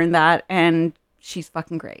angry to learn that, and she's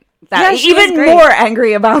fucking great. Even more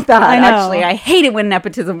angry about that, actually. I hate it when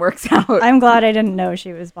nepotism works out. I'm glad I didn't know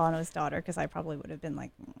she was Bono's daughter, because I probably would have been like,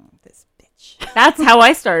 this bitch. That's how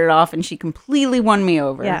I started off, and she completely won me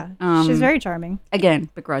over. Yeah, she's very charming.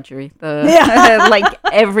 Again, begrudgery. Like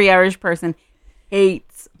every Irish person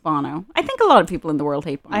hates Bono. I think a lot of people in the world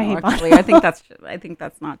hate Bono. Actually, I think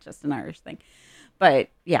that's not just an Irish thing. But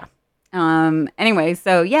yeah. Anyway,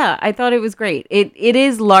 so I thought it was great. It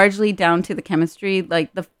is largely down to the chemistry.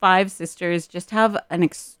 Like the five sisters just have an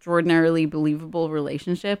extraordinarily believable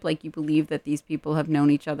relationship. Like you believe that these people have known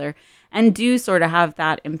each other and do sort of have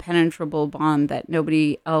that impenetrable bond that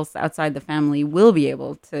nobody else outside the family will be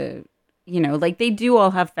able to, like they do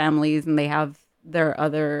all have families and they have their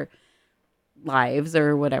other lives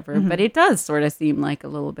or whatever, but it does sort of seem like a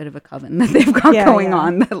little bit of a coven that they've got going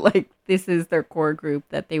on, that like this is their core group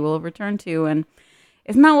that they will return to. And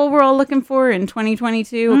isn't that what we're all looking for in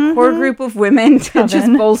 2022? A core group of women to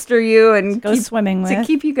just bolster you and go swimming with, to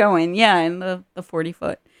keep you going. In the 40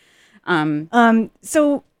 foot.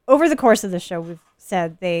 So over the course of the show, we've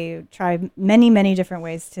said they try many different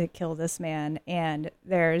ways to kill this man, and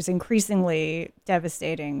there's increasingly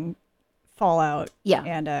devastating fallout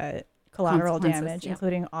and collateral damage,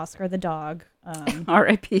 including Oscar the dog,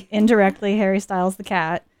 R.I.P. indirectly Harry Styles the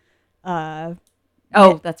cat,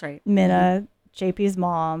 that's right, Minna, JP's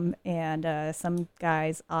mom, and some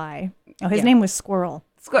guy's eye. His name was Squirrel.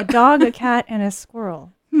 A dog, a cat, and a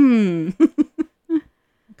squirrel. Come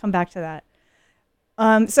back to that.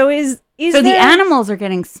 So the animals are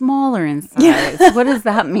getting smaller in size. What does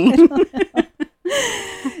that mean?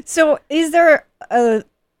 So is there a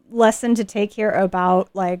lesson to take here about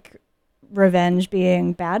like revenge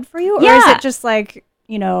being bad for you, or is it just like,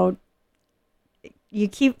 you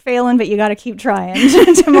keep failing but you got to keep trying?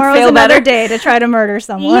 Tomorrow's another day to try to murder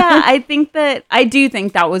someone. I do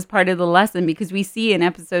think that was part of the lesson, because we see in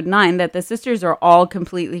episode 9 that the sisters are all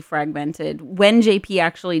completely fragmented. When JP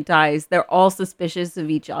actually dies, they're all suspicious of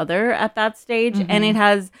each other at that stage, and it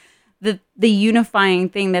has the unifying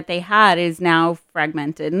thing that they had is now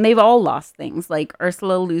fragmented, and they've all lost things. Like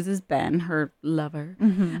Ursula loses Ben, her lover.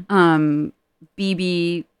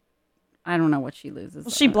 BB, I don't know what she loses.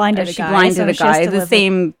 Well, she blinded a She guy, blinded so a she has guy. to The live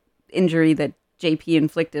same injury that JP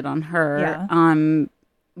inflicted on her. Yeah.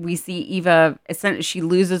 We see Eva, essentially, she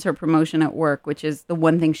loses her promotion at work, which is the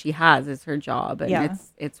one thing she has is her job, and Yeah.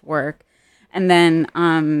 it's work. And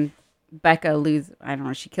then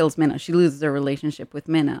Becca she kills Minna. She loses her relationship with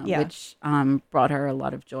Minna, Yeah. which brought her a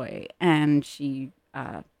lot of joy. And she,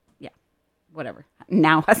 whatever,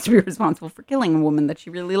 now has to be responsible for killing a woman that she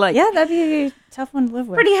really likes. Yeah, that'd be a tough one to live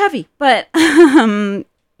with. Pretty heavy. But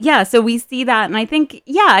yeah, so we see that. And I think,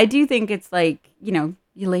 I do think it's like,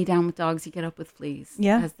 you lay down with dogs, you get up with fleas,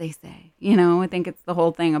 as they say. I think it's the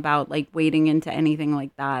whole thing about like wading into anything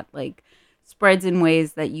like that, like spreads in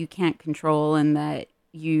ways that you can't control and that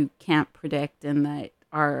you can't predict and that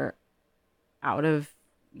are out of,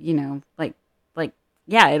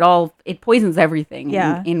 it poisons everything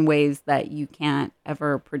in ways that you can't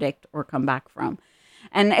ever predict or come back from.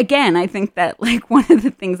 And again, I think that like one of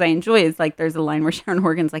the things I enjoy is like there's a line where Sharon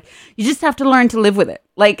Horgan's like, you just have to learn to live with it.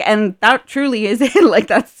 Like, and that truly is it.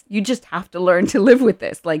 Like you just have to learn to live with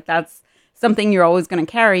this. Like that's something you're always going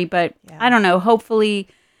to carry. But I don't know, hopefully,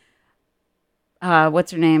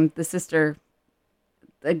 what's her name? The sister,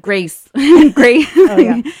 Grace.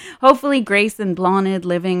 Hopefully Grace and Blonde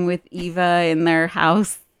living with Eva in their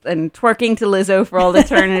house and twerking to Lizzo for all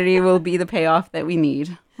eternity will be the payoff that we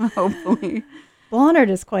need. Hopefully. Blonard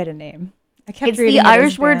is quite a name. I kept It's reading the it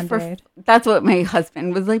Irish as word Band-Aid. that's what my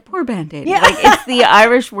husband was like, poor Band-Aid. Yeah. Like it's the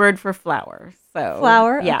Irish word for flower. So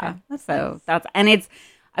Flower? Yeah. Okay. That's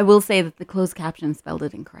I will say that the closed caption spelled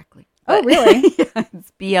it incorrectly. Oh, really? Yeah,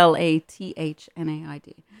 it's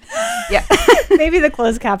BLATHNAID. Yeah. Maybe the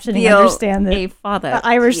closed captioning understand that the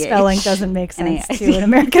Irish spelling doesn't make sense to an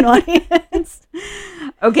American audience.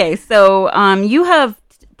 Okay, so you have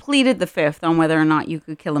pleaded the fifth on whether or not you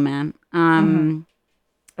could kill a man.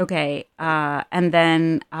 Okay, and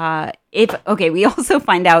then we also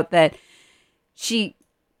find out that she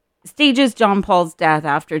stages John Paul's death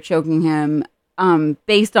after choking him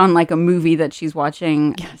based on like a movie that she's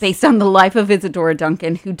watching, based on the life of Isadora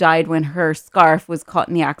Duncan, who died when her scarf was caught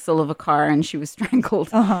in the axle of a car and she was strangled.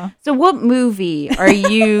 So what movie are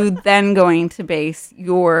you then going to base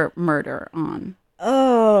your murder on?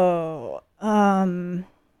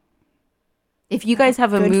 If you guys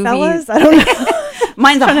have a movie, Goodfellas? I don't know.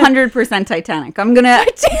 Mine's 100% Titanic. I'm gonna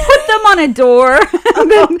put them on a door. I'm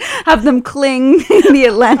gonna have them cling in the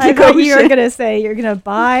Atlantic I thought Ocean. you were gonna say you're gonna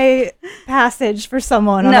buy passage for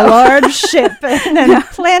someone on a large ship and then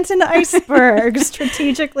plant an iceberg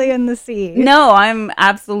strategically in the sea. No, I'm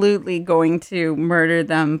absolutely going to murder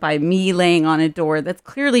them by me laying on a door that's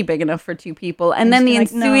clearly big enough for two people, and then the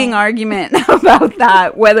ensuing argument about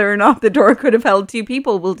that, whether or not the door could have held two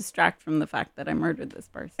people, will distract from the fact that I murdered this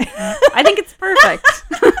person. I think it's perfect.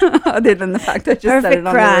 Other than the fact I just said it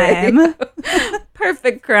on the radio.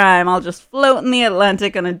 Perfect crime. I'll just float in the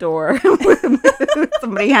Atlantic on a door with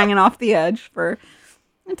somebody hanging off the edge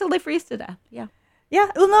until they freeze to death. Yeah.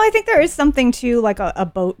 Yeah. Well, no, I think there is something to like a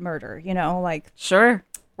boat murder, like. Sure.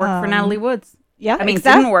 Worked for Natalie Woods. Yeah. I mean, it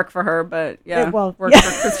didn't work for her, but worked for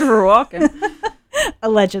Christopher Walken.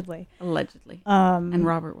 Allegedly. And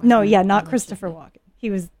Robert Wagner. No, yeah, not Christopher Walken.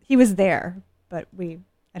 He was there, but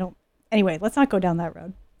anyway, let's not go down that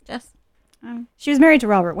road. Just she was married to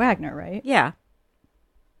Robert Wagner, right? Yeah.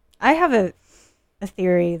 I have a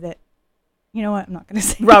theory that, you know what, I'm not going to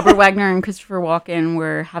say Robert Wagner and Christopher Walken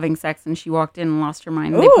were having sex and she walked in and lost her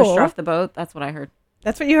mind and they pushed her off the boat. That's what I heard.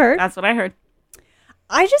 That's what you heard? That's what I heard.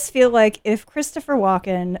 I just feel like if Christopher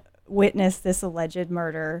Walken witnessed this alleged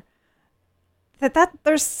murder, that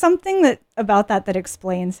there's something about that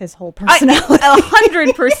explains his whole personality.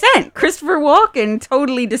 100%. Christopher Walken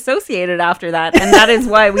totally dissociated after that, and that is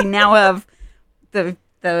why we now have the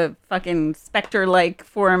fucking specter-like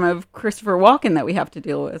form of Christopher Walken that we have to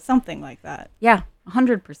deal with. Something like that. Yeah,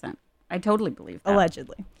 100%. I totally believe that.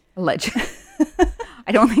 Allegedly.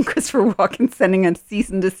 I don't think Christopher Walken's sending a cease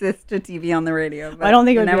and desist to TV on the radio. I don't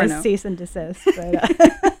think it would be a cease and desist.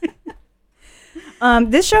 But,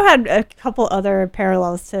 this show had a couple other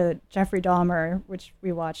parallels to Jeffrey Dahmer, which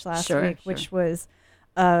we watched last week, which was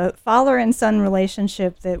a father and son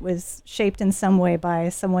relationship that was shaped in some way by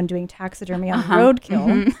someone doing taxidermy on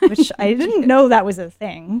roadkill, which I didn't know that was a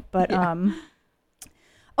thing. But and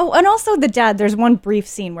also the dad. There's one brief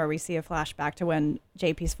scene where we see a flashback to when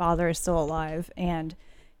JP's father is still alive, and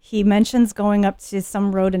he mentions going up to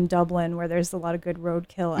some road in Dublin where there's a lot of good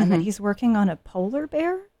roadkill, and that he's working on a polar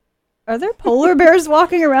bear. Are there polar bears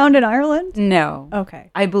walking around in Ireland? No. Okay.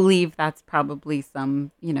 I believe that's probably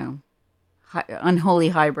some, unholy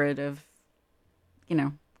hybrid of, I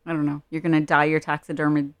don't know. You're going to dye your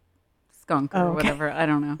taxidermy skunk or whatever. I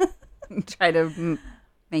don't know. Try to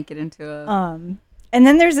make it into a... And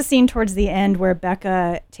then there's a scene towards the end where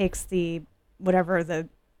Becca takes whatever the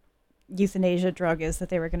euthanasia drug is that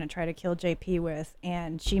they were going to try to kill JP with,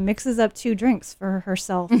 and she mixes up 2 drinks for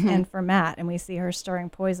herself and for Matt, and we see her stirring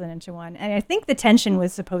poison into one. And I think the tension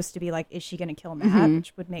was supposed to be like, is she going to kill Matt?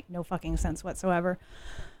 Which would make no fucking sense whatsoever.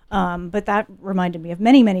 But that reminded me of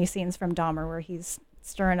many, many scenes from Dahmer where he's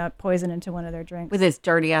stirring up poison into one of their drinks. With his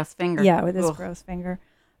dirty ass finger. Yeah, with his gross finger.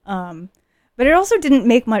 But it also didn't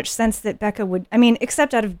make much sense that Becca would,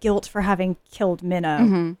 except out of guilt for having killed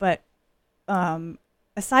Minna. But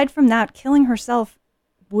aside from that, killing herself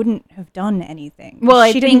wouldn't have done anything.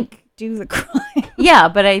 Well, she didn't do the crime. Yeah,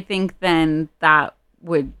 but I think then I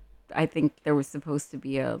think there was supposed to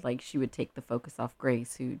be she would take the focus off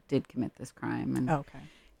Grace, who did commit this crime. And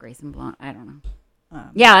Grace and Blonde, I don't know.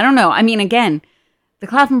 Yeah, I don't know. Again, the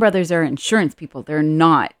Claflin brothers are insurance people. They're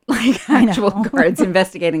not actual guards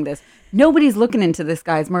investigating this. Nobody's looking into this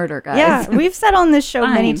guy's murder, guys. Yeah, we've said on this show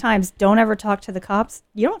many times, don't ever talk to the cops.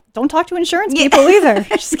 Don't talk to insurance people either.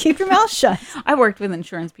 Just keep your mouth shut. I worked with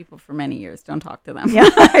insurance people for many years. Don't talk to them. Yeah.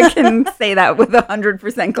 I can say that with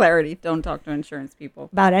 100% clarity. Don't talk to insurance people.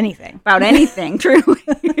 About anything. About anything, truly.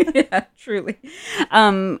 Yeah, truly.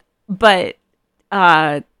 But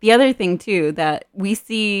the other thing, too, that we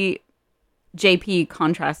see JP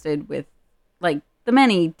contrasted with the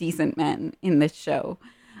many decent men in this show,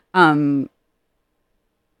 Matt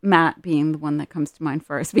being the one that comes to mind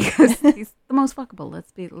first because he's the most fuckable.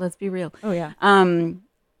 Let's be real. Oh yeah.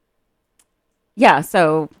 Yeah.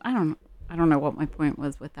 So I don't know what my point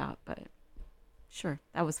was with that, but sure,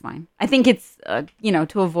 that was fine. I think it's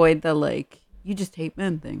to avoid the you just hate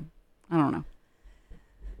men thing. I don't know.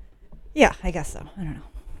 Yeah, I guess so. I don't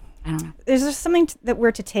know. There's just something that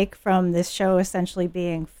we're to take from this show essentially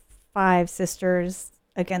being 5 sisters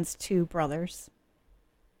against 2 brothers.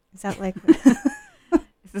 Is that is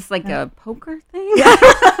this a poker thing? Yeah.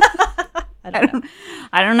 I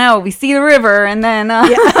don't know. We see the river and then I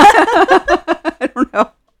don't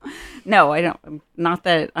know. No, I don't. Not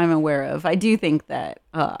that I'm aware of. I do think that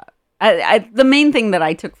the main thing that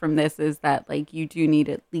I took from this is that you do need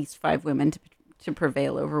at least 5 women to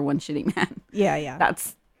prevail over one shitty man. Yeah.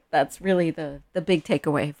 That's really the big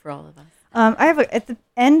takeaway for all of us. At the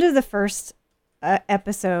end of the first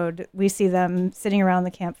episode, we see them sitting around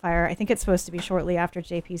the campfire. I think it's supposed to be shortly after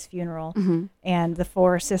JP's funeral. And the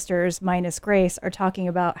 4 sisters, minus Grace, are talking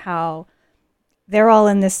about how they're all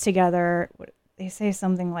in this together. They say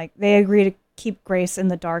something like they agree to keep Grace in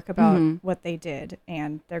the dark about what they did,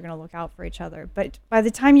 and they're going to look out for each other. But by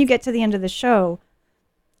the time you get to the end of the show,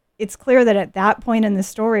 it's clear that at that point in the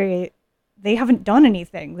story, they haven't done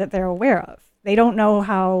anything that they're aware of. They don't know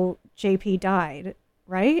how JP died,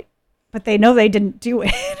 right? But they know they didn't do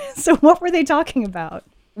it. So what were they talking about?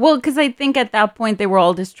 Well, because I think at that point they were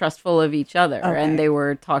all distrustful of each other. Okay. And they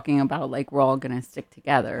were talking about, we're all going to stick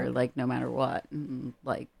together, no matter what. And,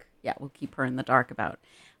 we'll keep her in the dark about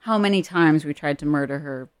how many times we tried to murder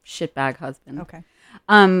her shitbag husband. Okay.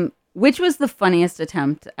 Which was the funniest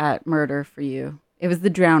attempt at murder for you? It was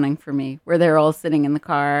the drowning for me, where they're all sitting in the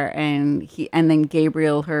car, and then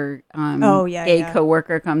Gabriel, her gay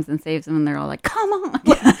coworker, comes and saves them, and they're all like, "Come on,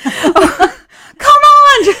 come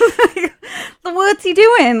on!" Just what's he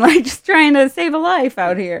doing? Just trying to save a life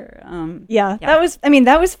out here.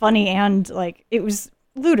 That was funny, and it was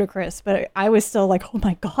ludicrous, but I was still oh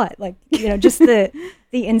my god, just the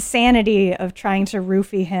insanity of trying to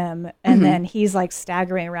roofie him, and then he's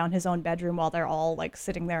staggering around his own bedroom while they're all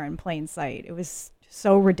sitting there in plain sight. It was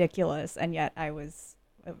so ridiculous, and yet it was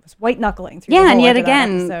white knuckling through. Yeah, and yet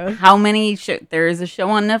again, how many? There is a show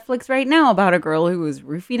on Netflix right now about a girl who was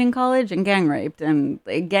roofied in college and gang raped, and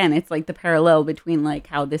again, it's the parallel between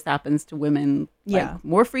how this happens to women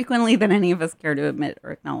more frequently than any of us care to admit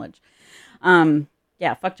or acknowledge.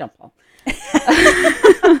 Yeah, fuck John Paul.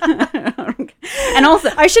 And also,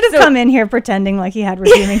 I should have come in here pretending he had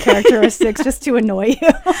redeeming characteristics just to annoy you.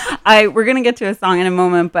 We're gonna get to a song in a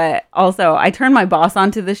moment, but also I turned my boss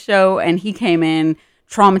onto this show, and he came in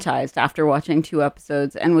traumatized after watching 2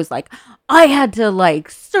 episodes and was like, I had to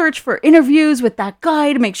search for interviews with that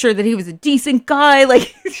guy to make sure that he was a decent guy.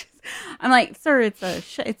 I'm like, sir, it's a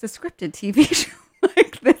scripted TV show.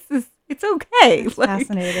 It's okay. It's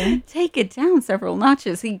fascinating. Take it down several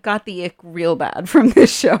notches. He got the ick real bad from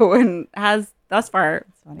this show and has thus far,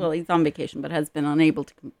 he's on vacation, but has been unable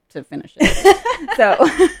to finish it. So,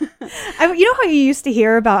 you know how you used to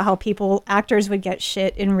hear about how actors would get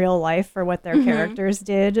shit in real life for what their characters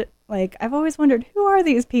did? I've always wondered, who are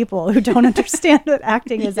these people who don't understand that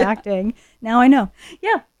acting is acting? Now I know.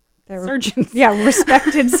 Yeah. They're surgeons. Yeah,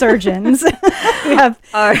 respected surgeons who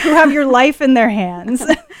have your life in their hands.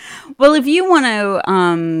 Well, if you want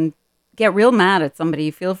to get real mad at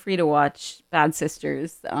somebody, feel free to watch Bad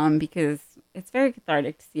Sisters because it's very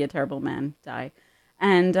cathartic to see a terrible man die.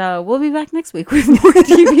 And we'll be back next week with more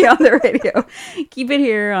TV on the radio. Keep it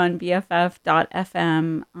here on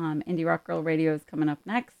BFF.FM. Indie Rock Girl Radio is coming up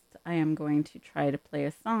next. I am going to try to play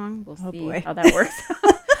a song. We'll see how that works.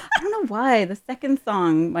 I don't know why. The second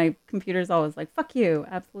song, my computer's always like, fuck you.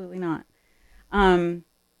 Absolutely not.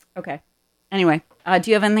 Okay. Anyway,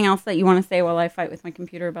 do you have anything else that you want to say while I fight with my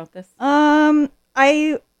computer about this?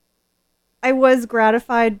 I was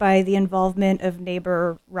gratified by the involvement of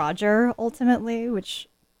neighbor Roger ultimately, which,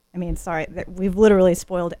 I mean, sorry, we've literally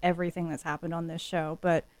spoiled everything that's happened on this show,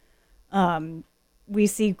 but we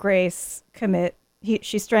see Grace commit,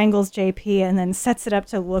 she strangles JP and then sets it up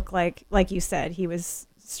to look like you said, he was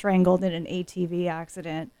strangled in an ATV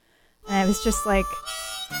accident. And I was just like,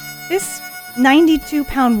 this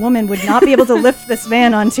 92-pound woman would not be able to lift this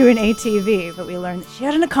man onto an ATV, but we learned that she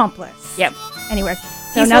had an accomplice. Yep. Anyway.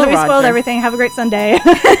 So now that we spoiled everything, have a great Sunday.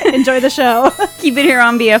 Enjoy the show. Keep it here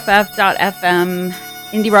on BFF.FM.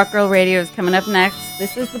 Indie Rock Girl Radio is coming up next.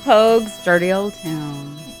 This is the Pogues, Dirty Old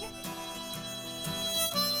Town.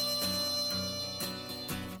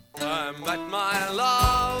 I met my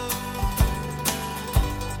love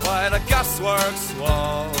by the gasworks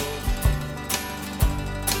wall.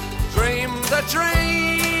 Dreamed a dream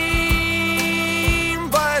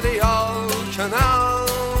by the old canal.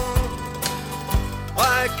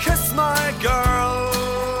 I kissed my girl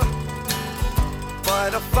by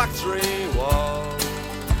the factory wall.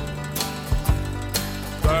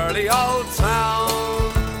 Dirty old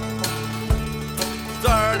town,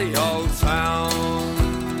 dirty old town.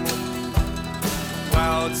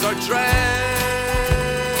 Clouds are drifting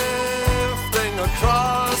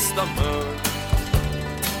across the moon.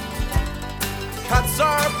 Cats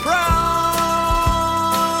are prowling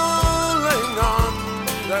on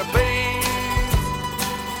their beat.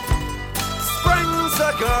 A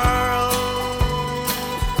girl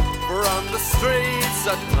from the streets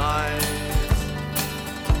at night.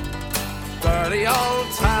 Dirty old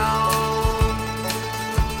town,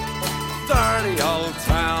 dirty old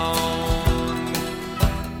town.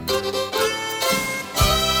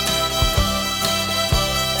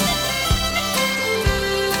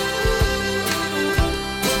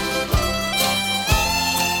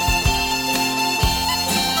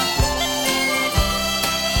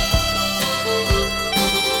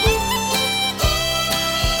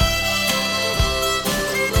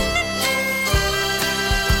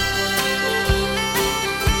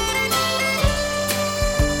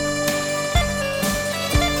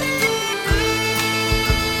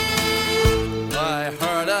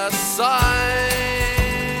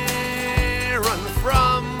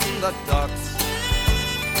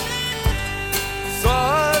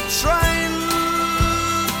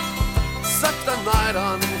 Night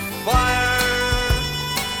on fire,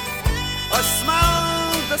 I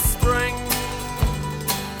smelled the spring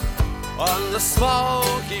on the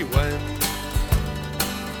smoky wind.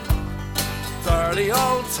 Dirty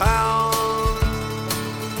old town,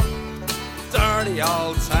 dirty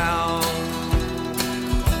old town.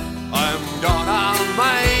 I'm gonna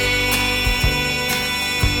make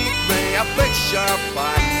me a picture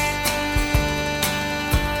back,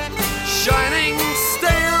 shining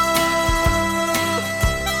steel,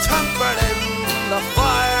 in the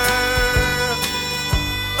fire.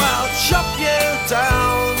 I'll chop you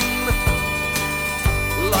down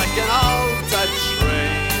like an old dead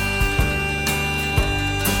tree.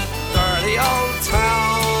 Dirty old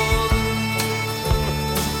town,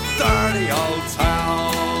 dirty old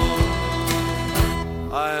town.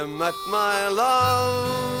 I met my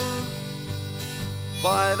love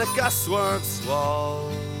by the gasworks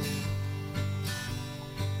wall.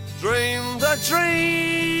 Dreamed a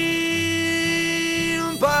dream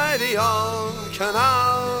by the old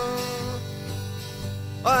canal.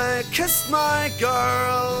 I kissed my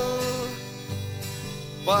girl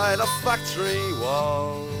by the factory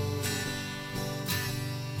wall.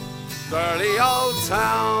 Dirty old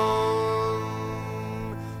town,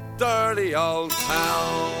 dirty old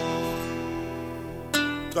town,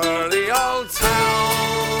 dirty old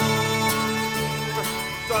town,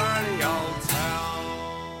 dirty old town.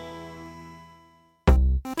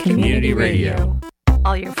 Community radio.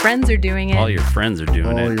 All your friends are doing it. All your friends are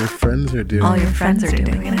doing it. All your friends are doing All it. your friends are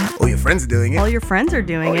doing it. All your friends are doing it. All your friends are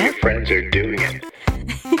doing it. Friends are doing it.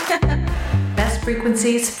 Best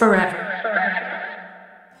frequencies forever.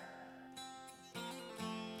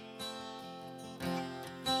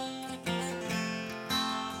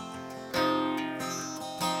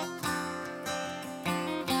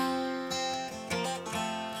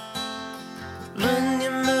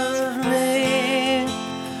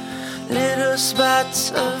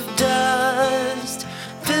 spots of dust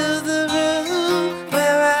fill the room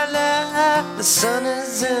where I lie. The sun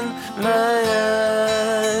is in my eyes.